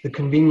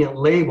convenient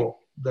label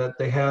that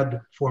they had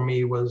for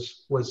me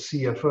was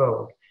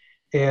CFO,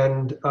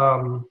 and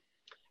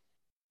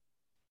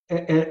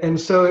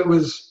so it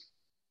was.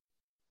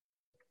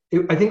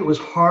 I think it was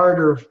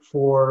harder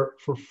for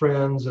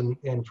friends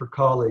and for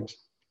colleagues.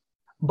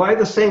 By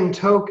the same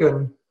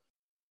token,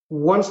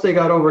 once they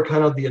got over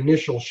kind of the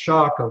initial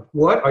shock of,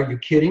 what, are you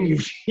kidding?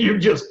 You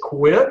just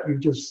quit? You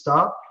just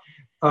stopped?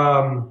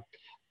 And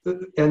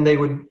they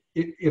would,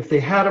 if they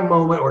had a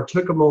moment or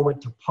took a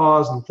moment to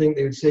pause and think,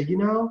 they would say,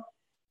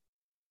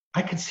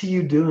 I could see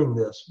you doing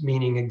this,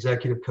 meaning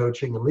executive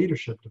coaching and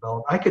leadership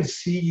development. I could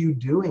see you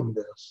doing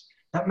this.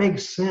 That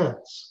makes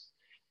sense.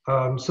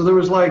 So there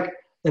was like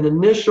an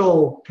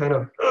initial kind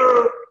of,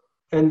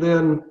 and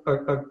then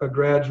a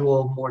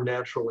gradual, more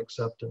natural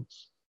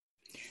acceptance.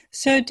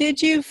 So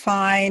did you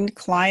find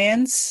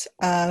clients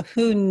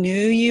who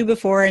knew you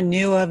before and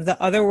knew of the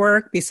other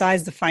work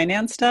besides the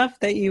finance stuff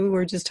that you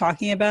were just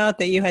talking about,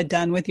 that you had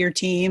done with your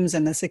teams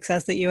and the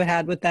success that you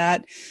had with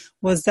that?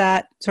 Was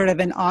that sort of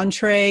an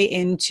entree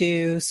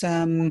into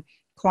some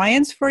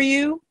clients for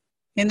you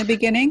in the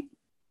beginning?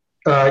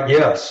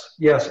 Yes.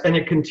 And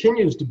it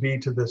continues to be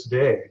to this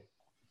day,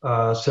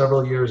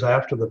 several years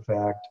after the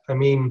fact. I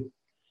mean,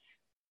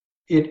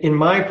 in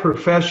my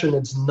profession,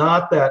 it's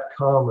not that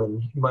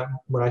common.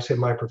 When I say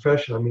my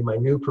profession, I mean my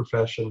new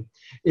profession.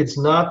 It's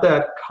not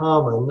that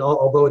common,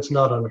 although it's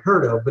not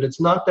unheard of, but it's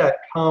not that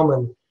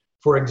common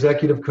for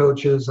executive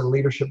coaches and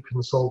leadership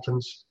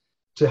consultants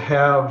to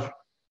have,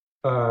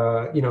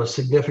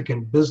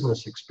 significant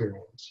business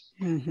experience.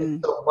 Mm-hmm.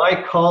 So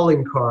my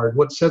calling card,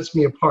 what sets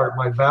me apart,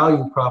 my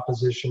value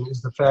proposition,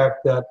 is the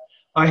fact that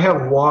I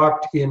have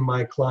walked in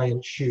my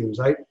client's shoes.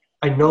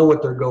 I know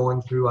what they're going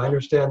through. I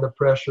understand the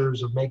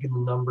pressures of making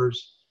the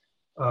numbers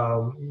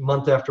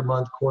month after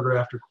month, quarter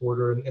after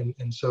quarter,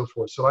 and so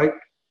forth. So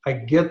I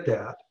get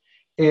that.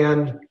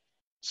 And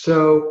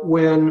so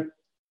when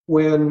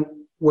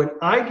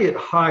I get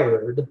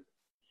hired,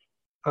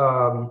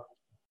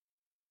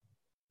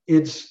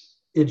 it's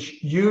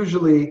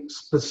usually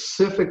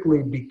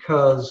specifically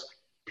because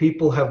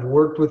people have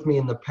worked with me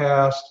in the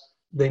past.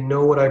 They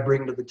know what I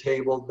bring to the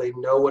table. They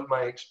know what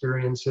my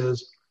experience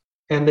is.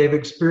 And they've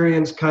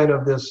experienced kind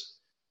of this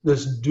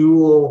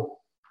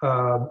dual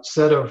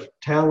set of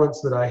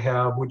talents that I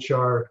have, which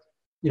are,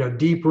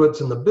 deep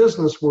roots in the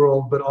business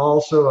world, but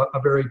also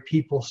a very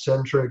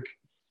people-centric,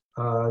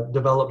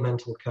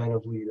 developmental kind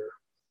of leader.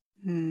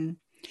 Mm.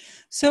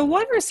 So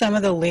what are some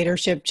of the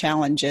leadership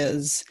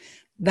challenges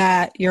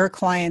that your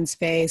clients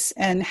face,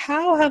 and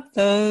how have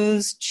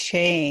those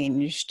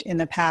changed in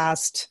the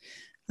past,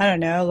 I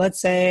don't know,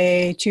 let's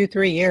say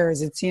 2-3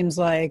 years? It seems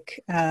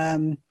like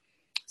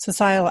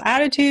societal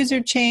attitudes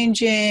are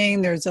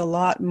changing. There's a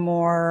lot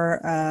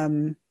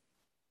more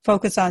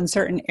focus on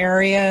certain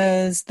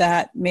areas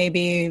that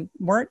maybe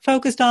weren't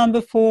focused on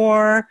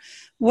before.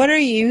 What are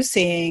you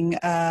seeing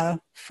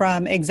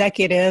from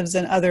executives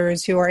and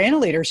others who are in a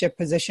leadership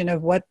position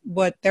of what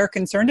they're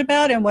concerned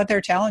about and what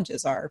their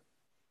challenges are?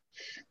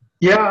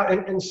 Yeah,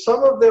 and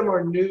some of them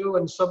are new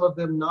and some of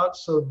them not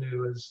so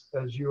new,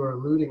 as you are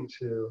alluding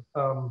to.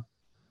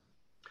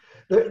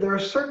 There are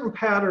certain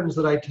patterns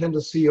that I tend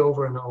to see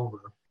over and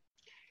over.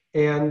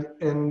 And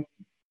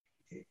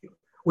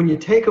when you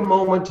take a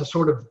moment to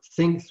sort of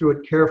think through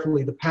it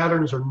carefully, the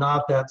patterns are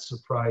not that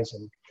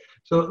surprising.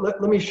 So let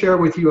me share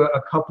with you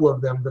a couple of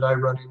them that I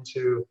run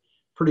into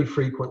pretty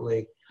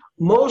frequently.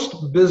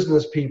 Most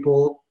business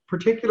people,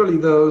 particularly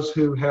those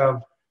who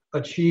have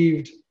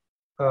achieved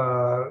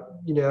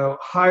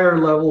higher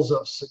levels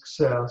of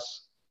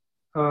success,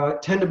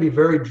 tend to be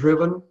very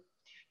driven,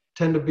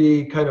 tend to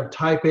be kind of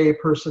type A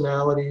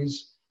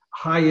personalities,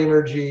 high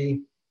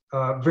energy,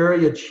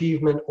 very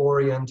achievement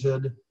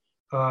oriented.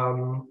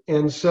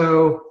 And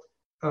so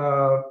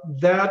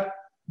that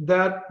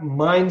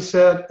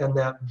mindset and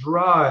that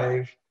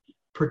drive,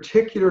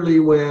 particularly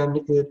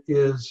when it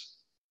is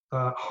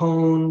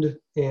honed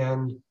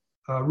and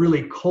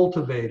really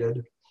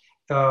cultivated,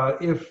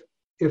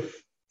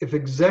 if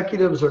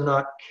executives are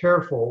not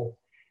careful,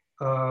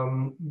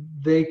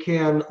 they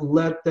can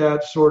let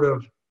that sort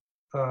of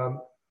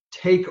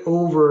take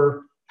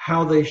over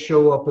how they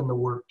show up in the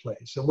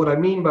workplace. And what I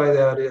mean by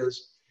that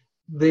is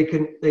they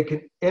can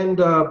end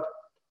up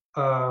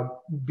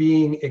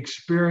being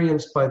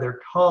experienced by their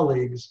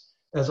colleagues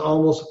as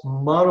almost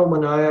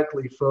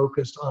monomaniacally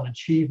focused on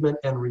achievement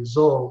and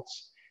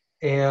results,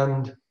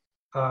 and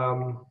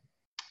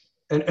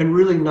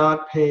really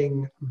not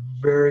paying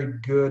very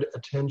good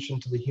attention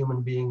to the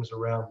human beings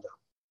around them.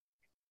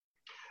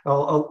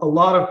 A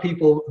lot of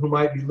people who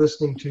might be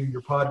listening to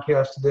your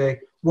podcast today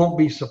won't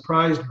be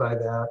surprised by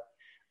that,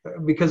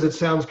 because it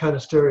sounds kind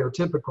of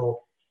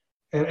stereotypical,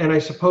 and I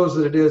suppose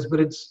that it is, but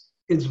it's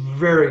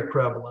very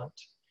prevalent.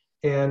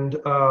 And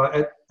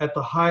at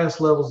the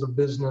highest levels of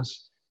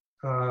business,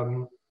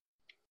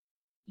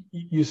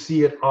 you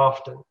see it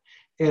often.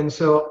 And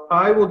so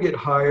I will get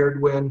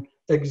hired when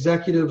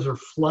executives are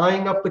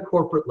flying up the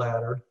corporate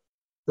ladder,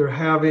 they're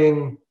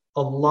having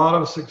a lot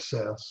of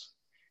success,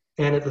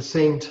 and at the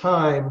same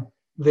time,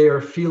 they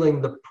are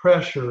feeling the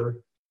pressure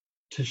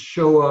to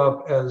show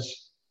up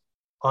as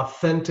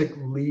authentic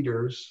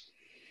leaders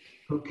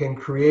who can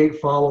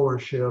create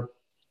followership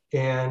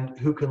and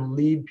who can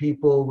lead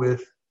people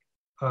with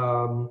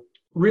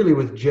really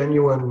with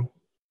genuine,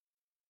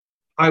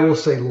 I will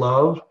say,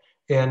 love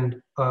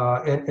and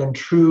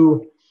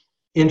true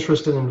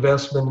interest and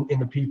investment in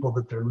the people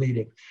that they're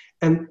leading.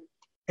 And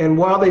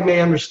while they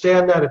may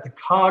understand that at the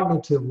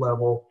cognitive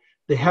level,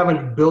 they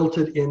haven't built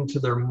it into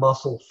their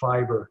muscle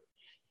fiber.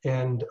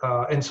 And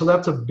so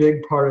that's a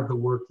big part of the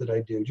work that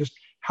I do, just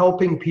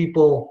helping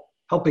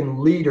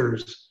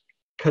leaders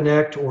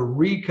connect or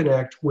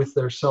reconnect with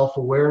their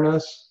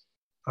self-awareness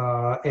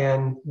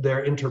and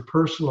their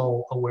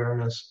interpersonal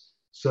awareness,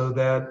 so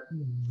that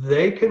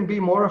they can be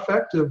more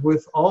effective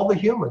with all the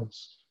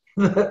humans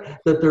that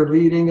they're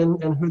leading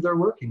and who they're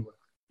working with.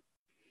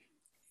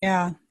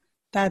 Yeah,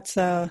 that's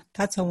a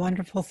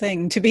wonderful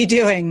thing to be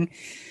doing.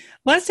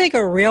 Let's take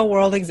a real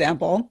world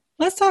example.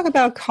 Let's talk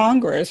about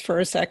Congress for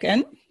a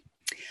second.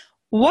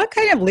 What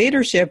kind of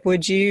leadership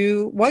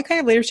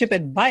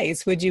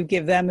advice would you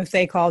give them if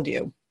they called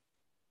you?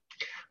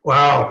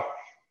 Wow.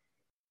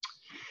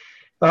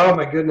 Oh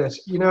my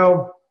goodness.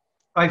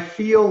 I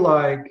feel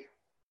like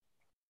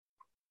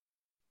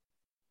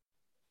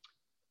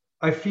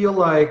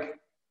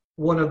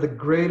one of the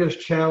greatest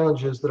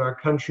challenges that our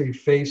country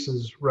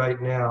faces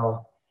right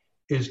now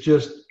is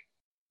just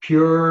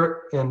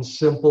pure and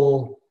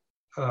simple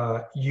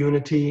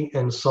unity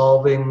and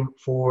solving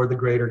for the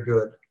greater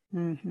good.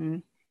 Mm-hmm.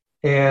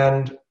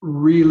 And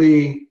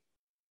really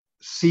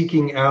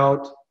seeking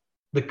out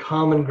the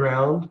common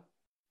ground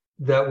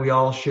that we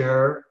all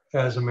share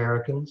as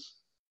Americans,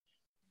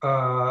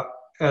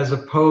 as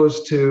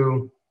opposed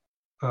to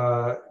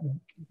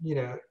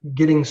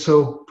getting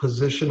so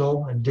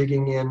positional and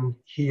digging in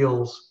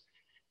heels.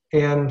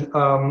 And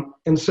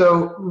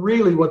so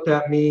really what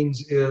that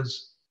means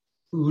is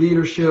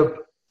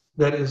leadership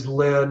that is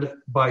led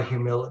by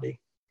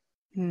humility.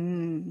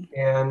 Mm.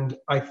 And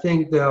I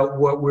think that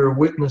what we're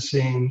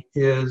witnessing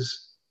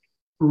is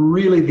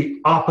really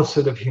the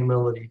opposite of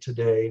humility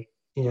today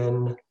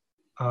in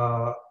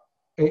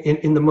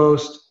the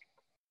most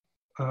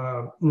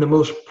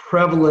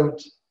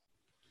prevalent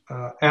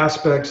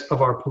aspects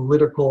of our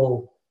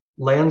political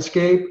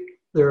landscape.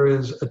 There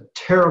is a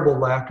terrible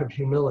lack of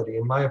humility,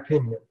 in my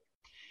opinion.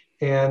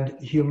 And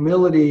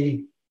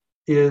humility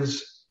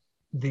is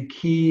the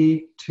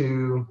key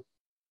to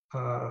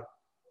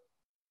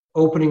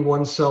opening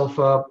oneself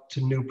up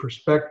to new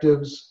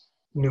perspectives,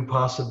 new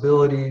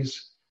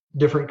possibilities,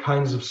 different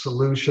kinds of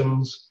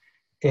solutions,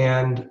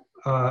 and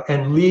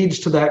leads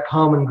to that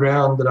common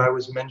ground that I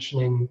was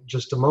mentioning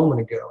just a moment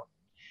ago.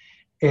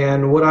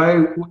 And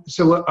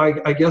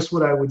I guess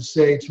what I would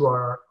say to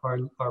our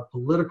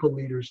political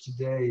leaders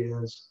today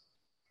is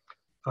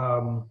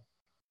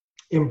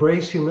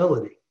embrace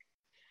humility.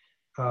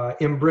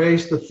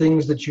 Embrace the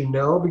things that you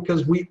know,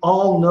 because we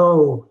all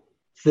know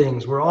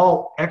things. We're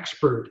all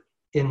expert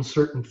in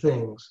certain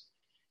things.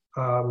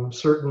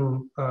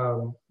 certain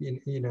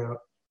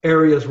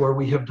areas where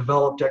we have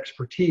developed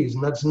expertise,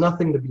 and that's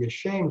nothing to be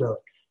ashamed of.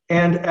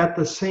 And at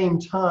the same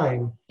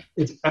time,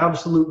 it's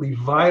absolutely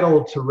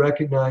vital to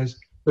recognize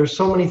there's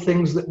so many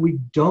things that we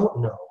don't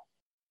know.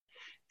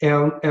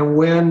 And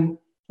when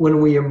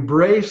we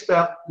embrace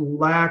that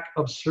lack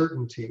of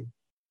certainty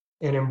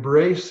and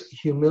embrace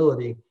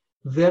humility,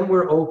 then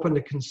we're open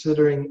to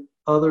considering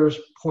others'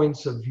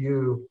 points of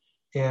view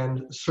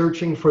and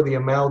searching for the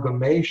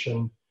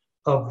amalgamation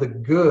of the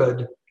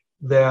good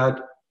that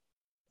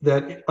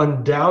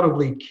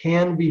undoubtedly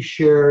can be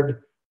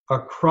shared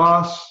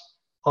across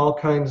all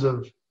kinds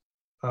of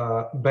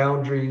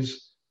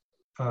boundaries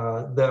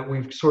that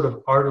we've sort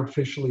of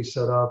artificially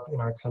set up in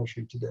our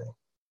country today.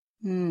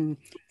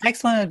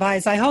 Excellent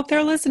advice. I hope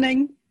they're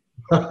listening.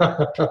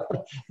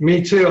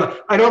 Me too.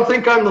 I don't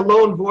think I'm the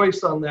lone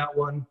voice on that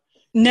one.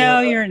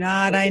 No, you're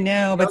not. I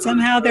know, but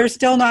somehow they're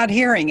still not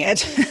hearing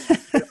it.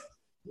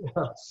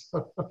 Yes.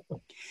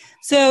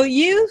 So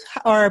you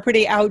are a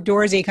pretty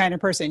outdoorsy kind of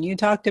person. You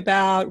talked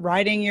about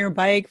riding your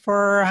bike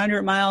for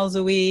 100 miles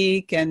a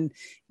week, and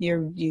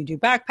you do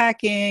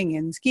backpacking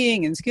and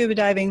skiing and scuba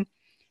diving.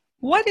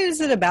 What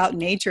is it about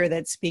nature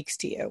that speaks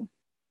to you?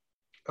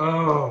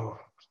 Oh,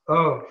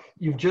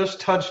 you've just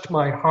touched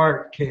my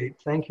heart, Kate.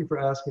 Thank you for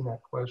asking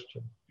that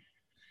question.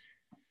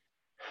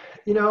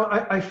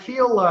 I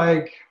feel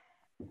like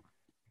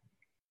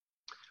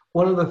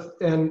one of the,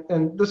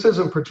 and this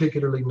isn't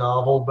particularly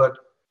novel,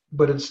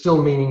 but it's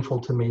still meaningful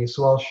to me,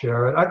 so I'll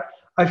share it.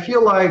 I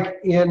feel like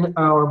in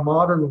our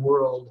modern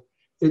world,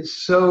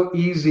 it's so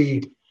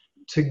easy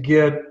to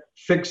get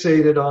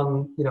fixated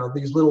on,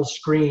 these little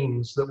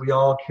screens that we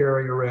all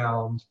carry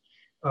around,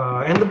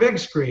 and the big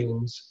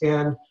screens,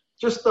 and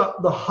just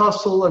the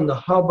hustle and the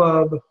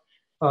hubbub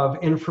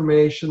of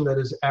information that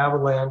is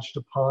avalanched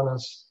upon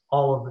us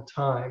all of the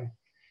time.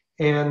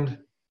 And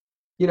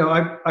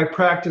I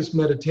practice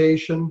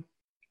meditation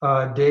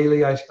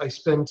daily. I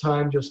spend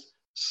time just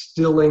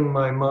stilling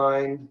my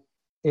mind,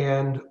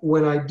 and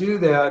when I do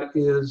that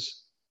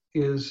is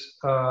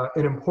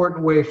an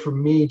important way for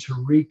me to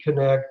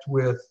reconnect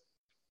with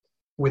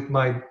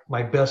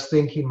my best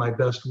thinking, my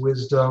best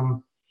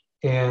wisdom,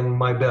 and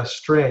my best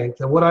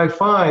strength. And what I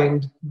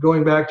find,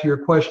 going back to your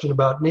question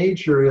about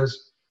nature,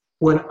 is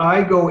when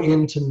I go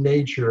into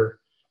nature,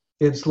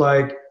 it's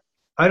like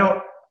I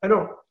don't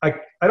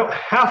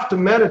have to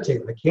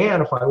meditate. I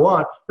can if I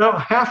want. I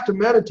don't have to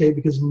meditate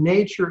because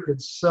nature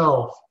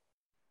itself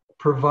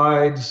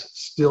provides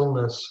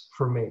stillness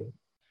for me.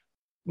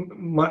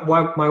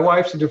 My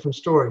wife's a different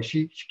story.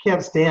 She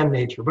can't stand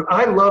nature, but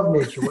I love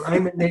nature. When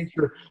I'm in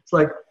nature, it's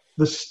like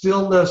the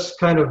stillness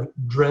kind of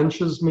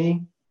drenches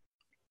me,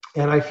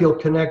 and I feel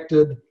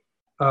connected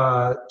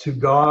to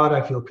God.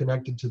 I feel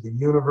connected to the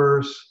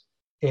universe,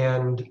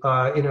 and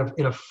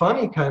in a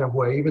funny kind of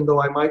way, even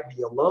though I might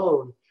be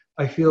alone,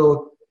 I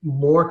feel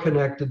more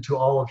connected to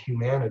all of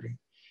humanity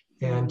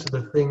and to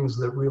the things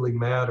that really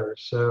matter.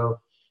 So,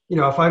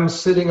 if I'm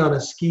sitting on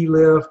a ski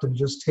lift and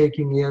just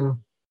taking in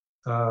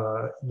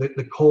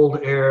the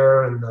cold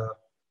air and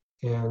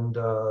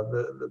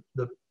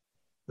the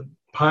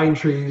pine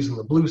trees and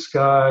the blue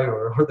sky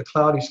or the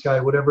cloudy sky,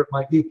 whatever it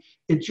might be,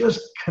 it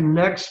just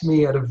connects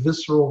me at a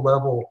visceral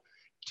level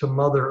to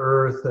Mother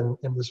Earth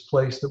and this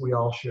place that we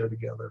all share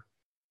together.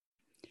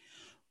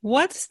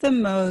 What's the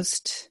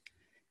most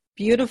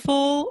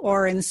beautiful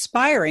or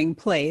inspiring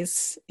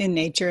place in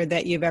nature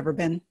that you've ever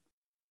been?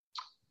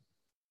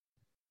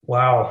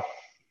 Wow.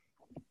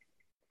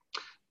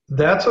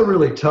 That's a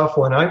really tough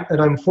one.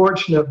 I'm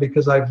fortunate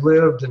because I've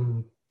lived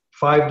in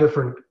 5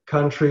 different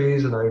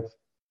countries, and I've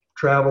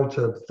traveled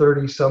to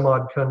 30 some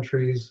odd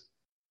countries.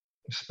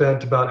 I've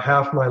spent about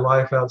half my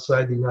life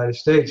outside the United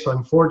States. So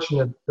I'm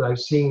fortunate that I've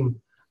seen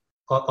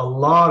a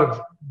lot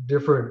of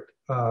different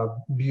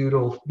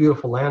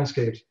beautiful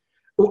landscapes.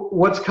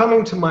 What's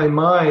coming to my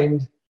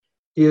mind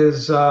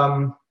is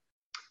the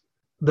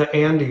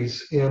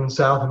Andes in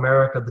South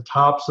America, the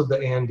tops of the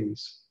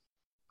Andes,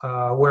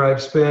 where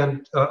I've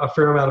spent a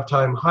fair amount of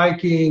time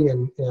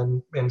hiking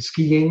and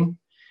skiing.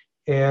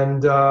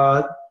 And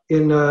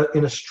in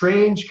a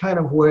strange kind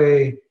of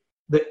way,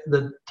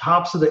 the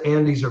tops of the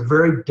Andes are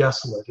very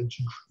desolate.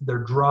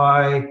 They're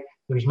dry.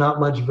 There's not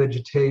much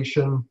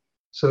vegetation.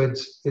 So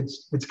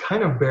it's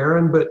kind of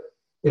barren, but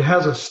it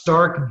has a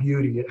stark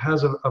beauty. It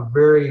has a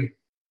very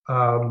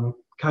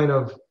kind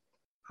of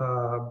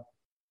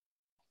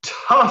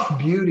tough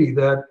beauty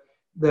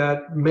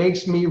that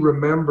makes me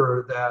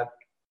remember that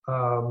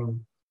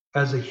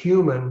as a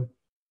human,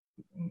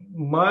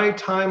 my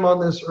time on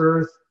this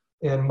earth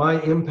and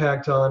my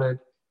impact on it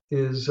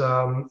is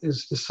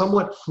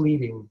somewhat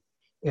fleeting,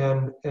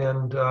 and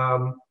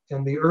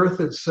the earth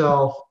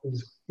itself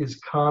is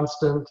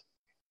constant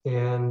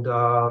and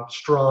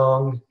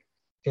strong,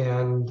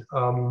 and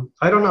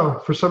I don't know,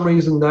 for some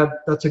reason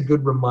that's a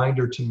good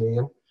reminder to me.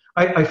 And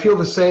I feel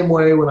the same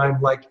way when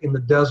I'm like in the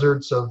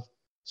deserts of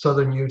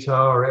southern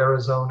Utah or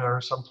Arizona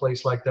or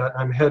someplace like that.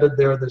 I'm headed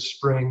there this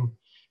spring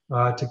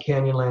to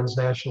Canyonlands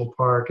National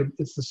Park.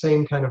 It's the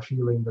same kind of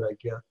feeling that I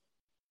get.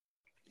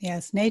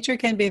 Yes, nature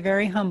can be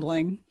very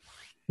humbling.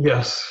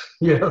 Yes,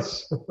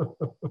 yes.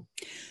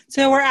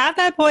 So we're at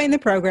that point in the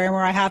program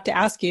where I have to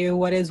ask you,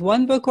 what is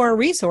one book or a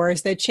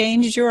resource that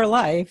changed your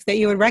life that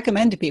you would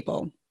recommend to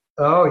people?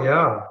 Oh,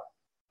 yeah.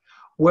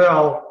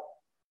 Well,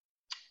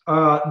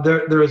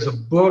 there is a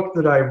book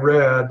that I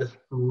read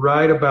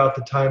right about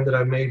the time that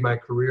I made my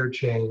career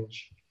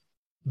change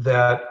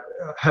that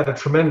had a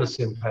tremendous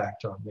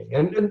impact on me.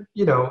 And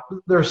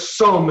there's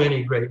so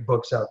many great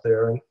books out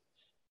there. And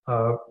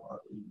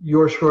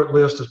your short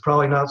list is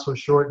probably not so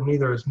short, and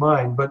neither is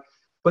mine.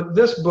 But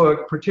this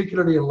book,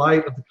 particularly in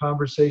light of the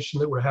conversation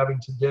that we're having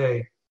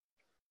today,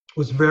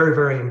 was very,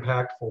 very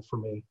impactful for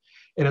me.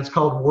 And it's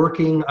called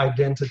Working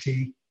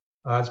Identity.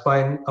 It's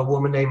by a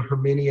woman named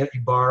Herminia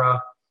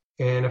Ibarra.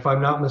 And if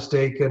I'm not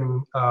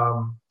mistaken,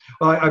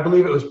 I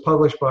believe it was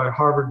published by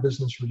Harvard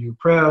Business Review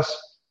Press.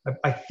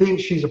 I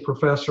think she's a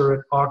professor at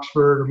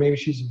Oxford, or maybe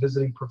she's a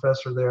visiting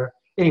professor there.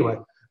 Anyway,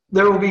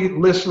 there will be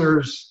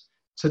listeners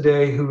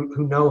today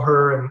who know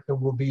her and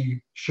will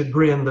be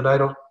chagrined that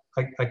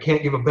I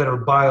can't give a better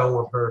bio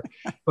of her.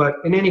 But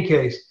in any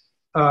case,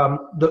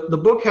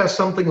 the book has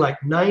something like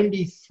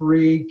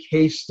 93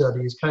 case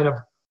studies, kind of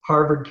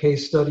Harvard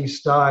case study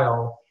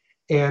style.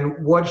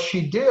 And what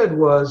she did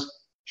was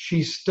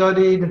she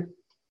studied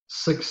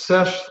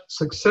successful,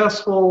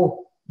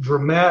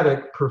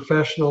 dramatic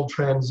professional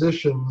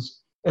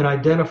transitions and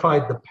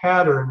identified the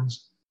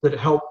patterns that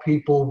help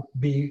people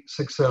be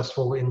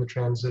successful in the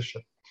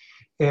transition.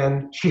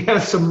 And she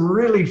has some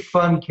really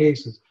fun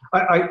cases.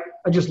 I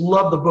just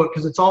love the book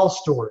because it's all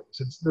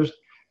stories. There's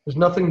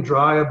nothing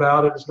dry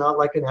about it. It's not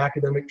like an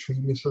academic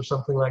treatise or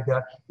something like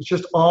that. It's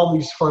just all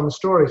these fun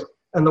stories.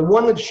 And the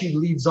one that she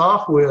leads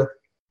off with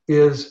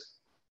is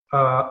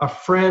a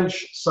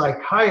French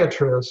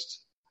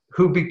psychiatrist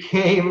who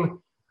became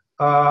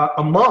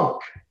a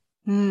monk.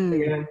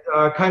 And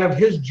kind of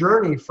his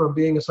journey from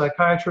being a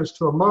psychiatrist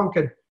to a monk.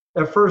 And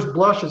at first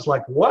blush, it's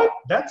like, what?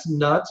 That's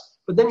nuts.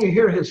 But then you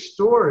hear his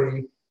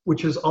story,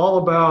 which is all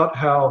about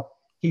how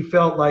he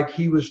felt like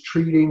he was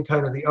treating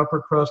kind of the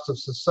upper crust of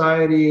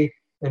society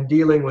and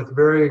dealing with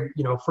very,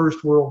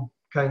 first world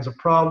kinds of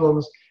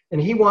problems. And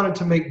he wanted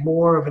to make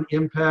more of an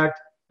impact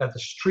at the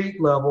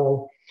street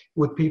level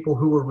with people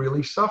who were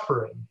really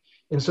suffering.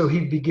 And so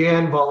he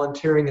began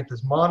volunteering at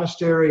this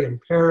monastery in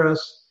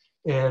Paris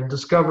and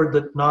discovered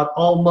that not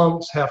all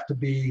monks have to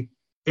be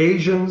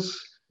Asians.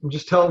 I'm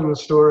just telling the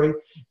story.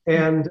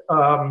 And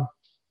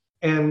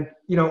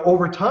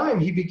over time,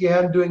 he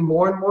began doing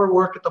more and more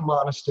work at the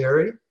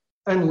monastery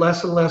and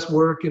less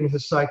work in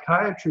his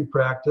psychiatry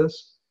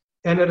practice.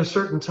 And at a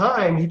certain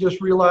time, he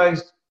just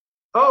realized,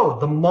 oh,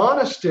 the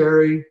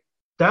monastery,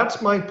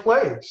 that's my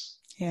place.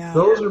 Yeah.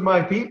 Those are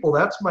my people.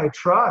 That's my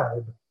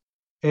tribe.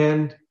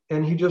 And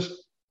he just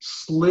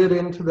slid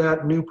into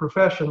that new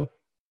profession.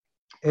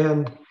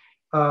 And,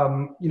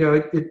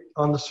 it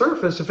on the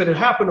surface, if it had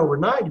happened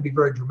overnight, it'd be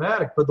very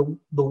dramatic. But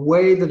the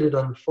way that it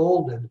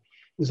unfolded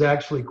is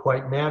actually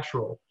quite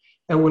natural.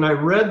 And when I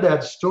read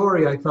that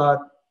story, I thought,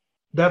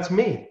 that's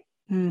me.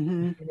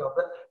 Mm-hmm.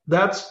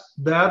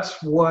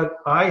 That's what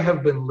I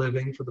have been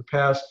living for the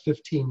past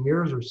 15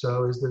 years or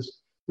so, is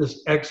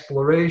this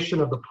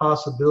exploration of the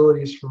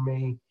possibilities for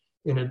me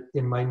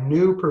in my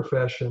new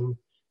profession,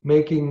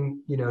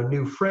 making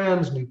new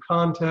friends, new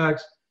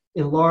contacts,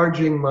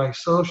 enlarging my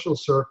social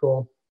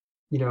circle,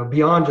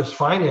 beyond just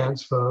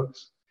finance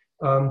folks,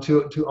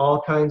 to all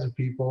kinds of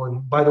people.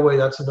 And by the way,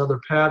 that's another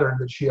pattern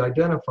that she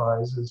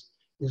identifies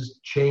is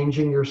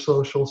changing your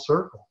social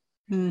circle.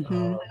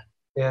 Mm-hmm.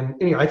 And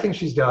anyway, I think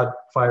she's got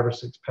 5 or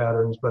 6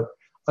 patterns, but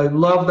I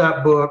love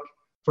that book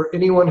for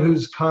anyone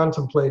who's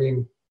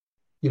contemplating,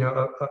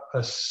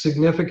 a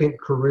significant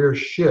career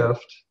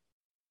shift.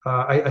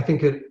 I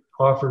think it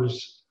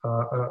offers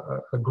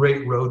a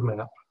great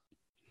roadmap.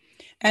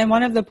 And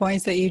one of the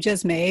points that you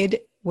just made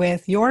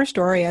with your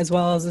story, as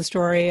well as the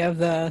story of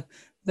the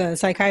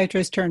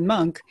psychiatrist turned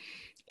monk,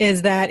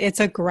 is that it's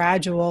a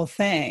gradual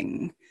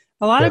thing.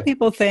 A lot of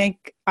people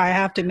think I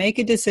have to make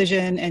a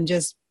decision and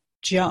just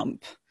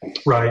jump.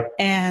 Right.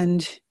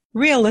 And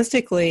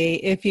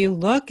realistically, if you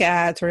look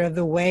at sort of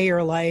the way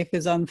your life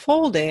is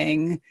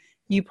unfolding,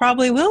 you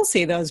probably will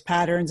see those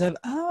patterns of,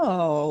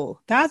 oh,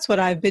 that's what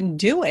I've been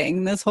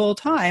doing this whole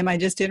time. I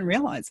just didn't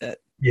realize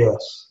it.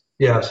 Yes.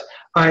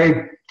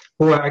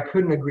 I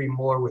couldn't agree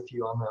more with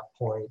you on that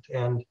point.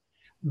 And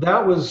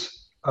that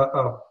was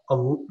a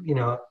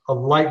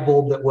light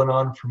bulb that went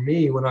on for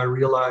me when I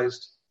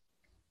realized,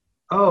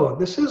 oh,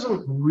 this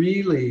isn't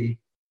really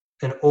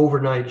an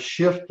overnight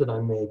shift that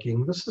I'm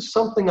making. This is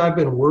something I've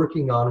been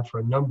working on for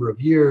a number of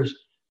years.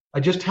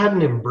 I just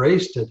hadn't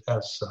embraced it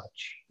as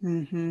such.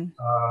 Mm-hmm.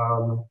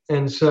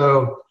 And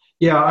so,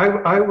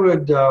 I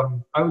would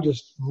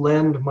just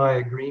lend my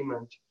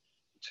agreement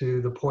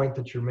to the point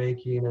that you're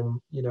making. And,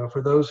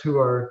 for those who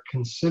are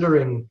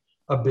considering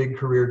a big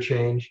career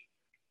change,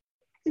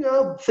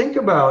 think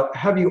about,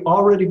 have you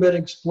already been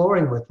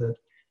exploring with it?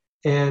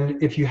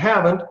 And if you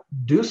haven't,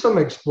 do some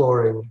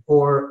exploring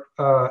or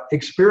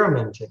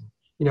experimenting.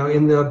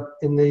 In the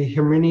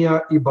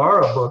Herminia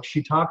Ibarra book,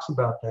 she talks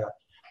about that.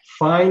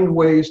 find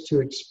ways to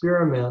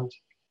experiment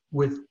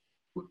with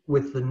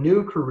the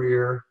new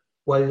career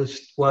while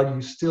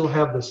you still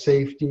have the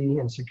safety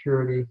and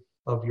security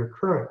of your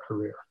current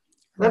career.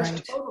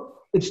 Right.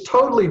 It's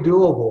totally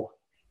doable,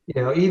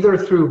 either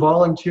through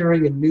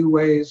volunteering in new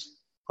ways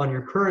on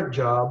your current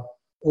job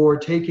or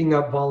taking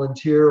up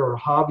volunteer or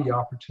hobby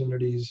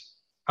opportunities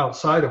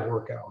outside of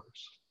work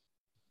hours.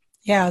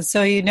 Yeah,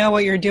 so you know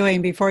what you're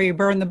doing before you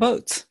burn the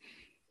boats.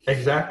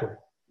 Exactly.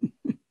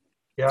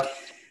 Yeah.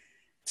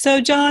 So,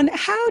 John,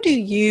 how do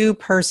you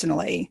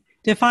personally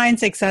define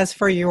success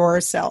for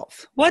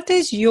yourself? What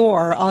does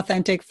your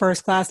authentic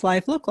first-class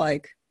life look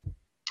like?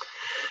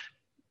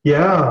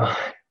 Yeah.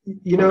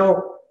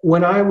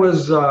 When I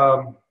was,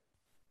 I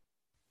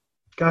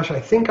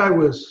think I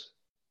was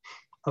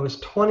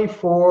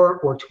 24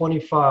 or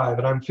 25,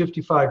 and I'm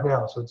 55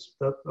 now, so it's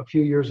a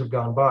few years have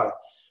gone by.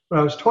 When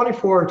I was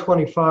 24 or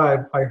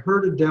 25, I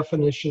heard a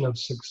definition of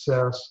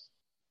success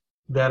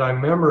that I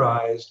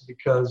memorized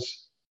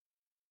because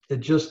it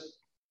just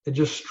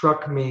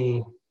struck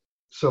me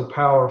so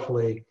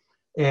powerfully.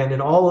 And in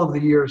all of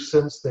the years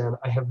since then,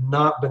 I have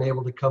not been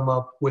able to come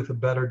up with a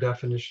better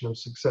definition of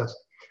success.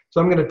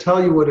 So I'm going to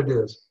tell you what it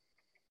is.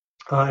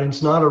 And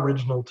it's not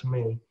original to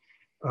me.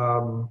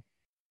 And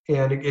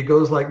it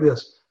goes like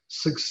this.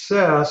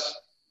 Success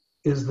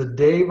is the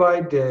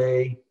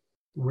day-by-day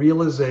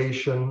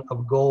realization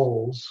of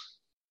goals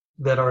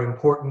that are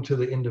important to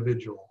the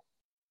individual.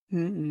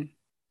 Mm-hmm.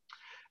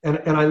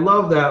 And I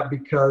love that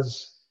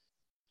because,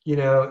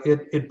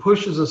 it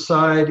pushes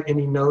aside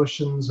any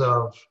notions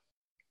of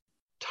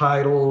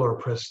title or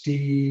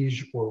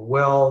prestige or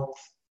wealth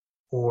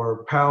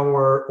or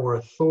power or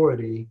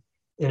authority.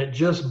 And it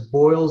just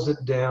boils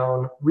it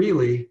down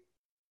really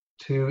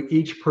to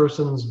each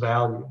person's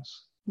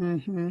values.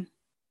 Mm-hmm.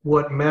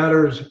 What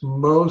matters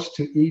most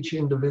to each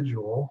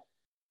individual,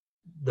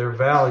 their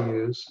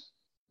values,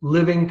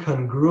 living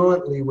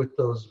congruently with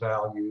those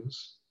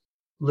values,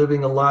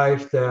 living a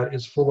life that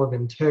is full of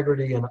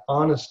integrity and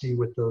honesty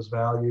with those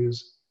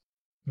values,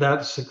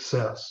 that's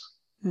success.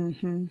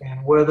 Mm-hmm.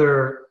 And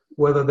whether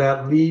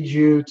that leads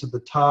you to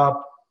the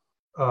top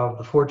of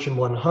the Fortune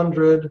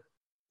 100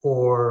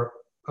 or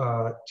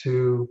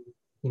to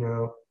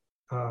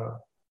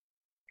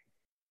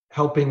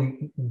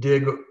helping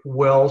dig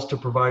wells to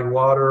provide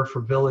water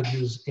for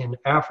villages in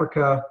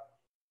Africa,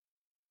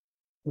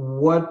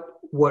 what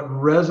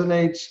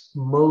resonates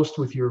most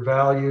with your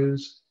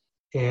values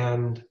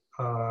and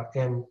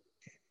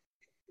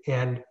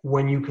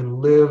when you can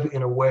live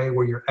in a way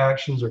where your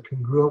actions are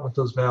congruent with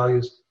those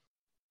values,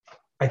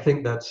 I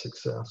think that's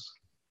success.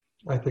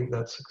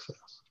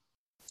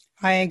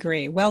 I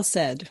agree. Well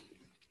said.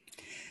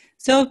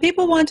 So if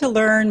people want to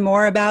learn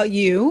more about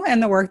you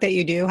and the work that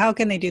you do, how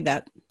can they do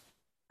that?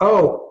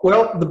 Oh,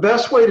 well, the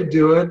best way to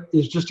do it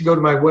is just to go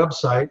to my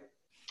website,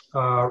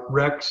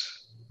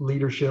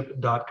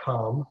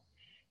 rexleadership.com.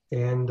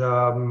 And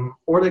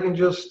or they can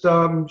just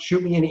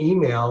shoot me an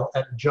email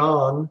at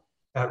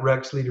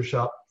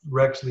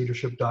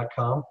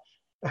john@rexleadership.com.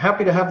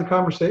 Happy to have the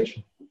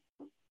conversation.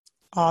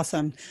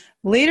 Awesome.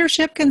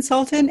 Leadership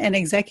consultant and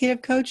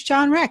executive coach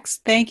John Rex,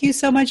 thank you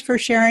so much for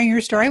sharing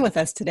your story with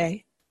us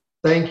today.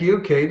 Thank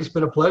you, Kate. It's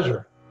been a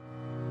pleasure.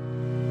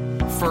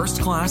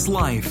 First Class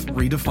Life,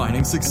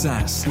 Redefining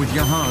Success with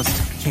your host,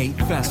 Kate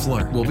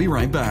Fessler. We'll be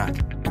right back.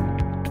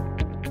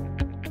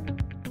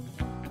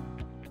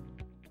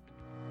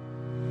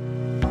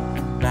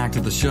 Back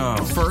to the show.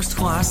 First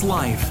Class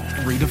Life,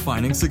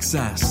 Redefining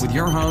Success with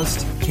your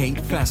host, Kate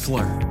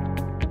Fessler.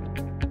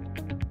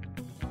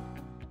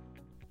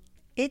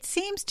 It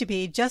seems to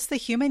be just the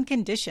human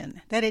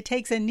condition that it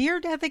takes a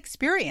near-death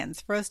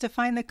experience for us to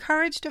find the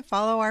courage to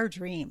follow our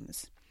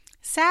dreams.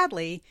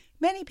 Sadly,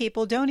 many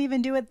people don't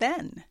even do it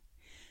then.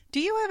 Do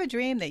you have a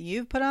dream that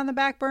you've put on the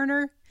back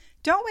burner?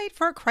 Don't wait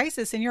for a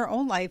crisis in your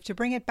own life to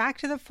bring it back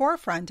to the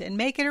forefront and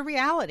make it a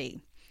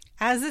reality.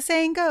 As the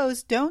saying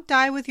goes, don't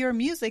die with your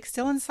music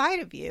still inside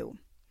of you.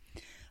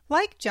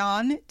 Like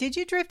John, did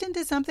you drift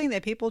into something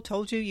that people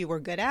told you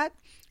were good at,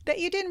 that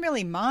you didn't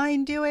really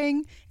mind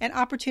doing, and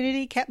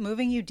opportunity kept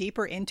moving you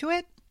deeper into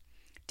it?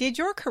 Did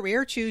your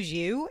career choose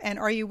you, and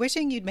are you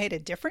wishing you'd made a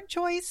different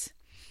choice?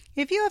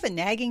 If you have a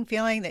nagging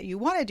feeling that you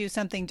want to do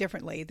something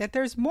differently, that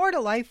there's more to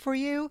life for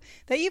you,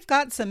 that you've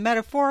got some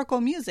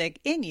metaphorical music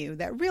in you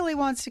that really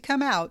wants to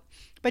come out,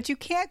 but you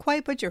can't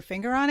quite put your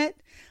finger on it,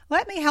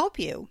 let me help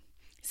you.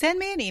 Send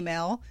me an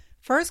email,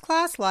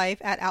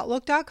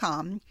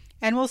 firstclasslife@outlook.com,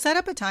 and we'll set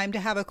up a time to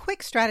have a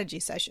quick strategy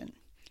session.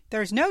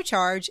 There's no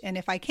charge, and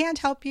if I can't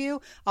help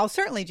you, I'll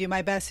certainly do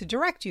my best to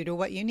direct you to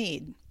what you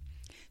need.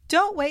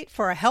 Don't wait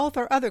for a health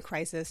or other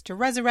crisis to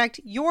resurrect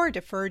your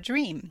deferred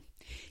dream.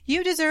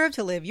 You deserve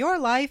to live your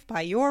life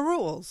by your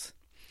rules.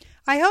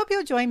 I hope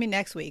you'll join me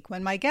next week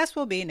when my guest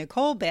will be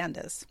Nicole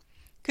Bandis.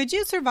 Could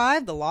you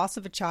survive the loss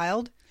of a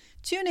child?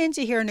 Tune in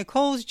to hear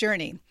Nicole's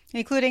journey,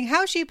 including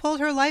how she pulled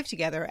her life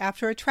together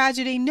after a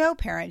tragedy no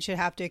parent should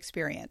have to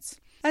experience.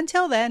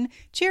 Until then,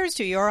 cheers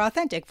to your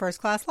authentic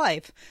first-class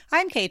life.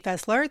 I'm Kate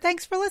Fessler.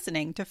 Thanks for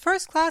listening to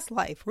First Class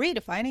Life,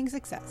 Redefining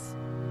Success.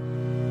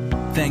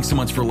 Thanks so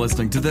much for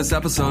listening to this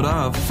episode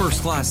of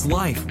First Class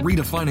Life,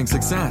 Redefining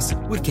Success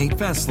with Kate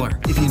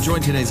Fessler. If you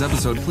enjoyed today's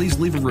episode, please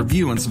leave a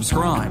review and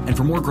subscribe. And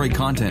for more great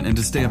content and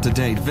to stay up to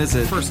date,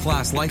 visit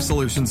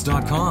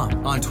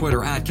firstclasslifesolutions.com, on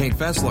Twitter at Kate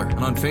Fessler,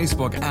 and on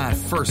Facebook at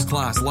First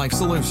Class Life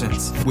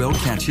Solutions. We'll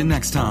catch you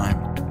next time.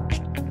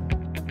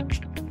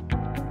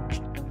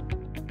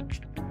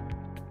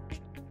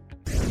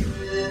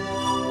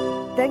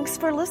 Thanks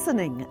for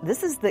listening.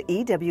 This is the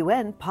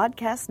EWN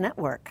Podcast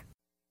Network.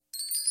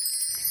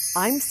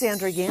 I'm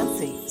Sandra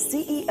Yancey,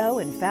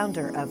 CEO and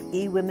founder of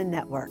eWomen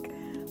Network.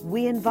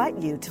 We invite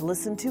you to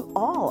listen to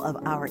all of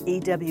our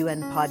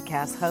EWN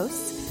podcast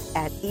hosts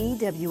at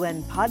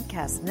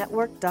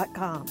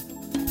ewnpodcastnetwork.com.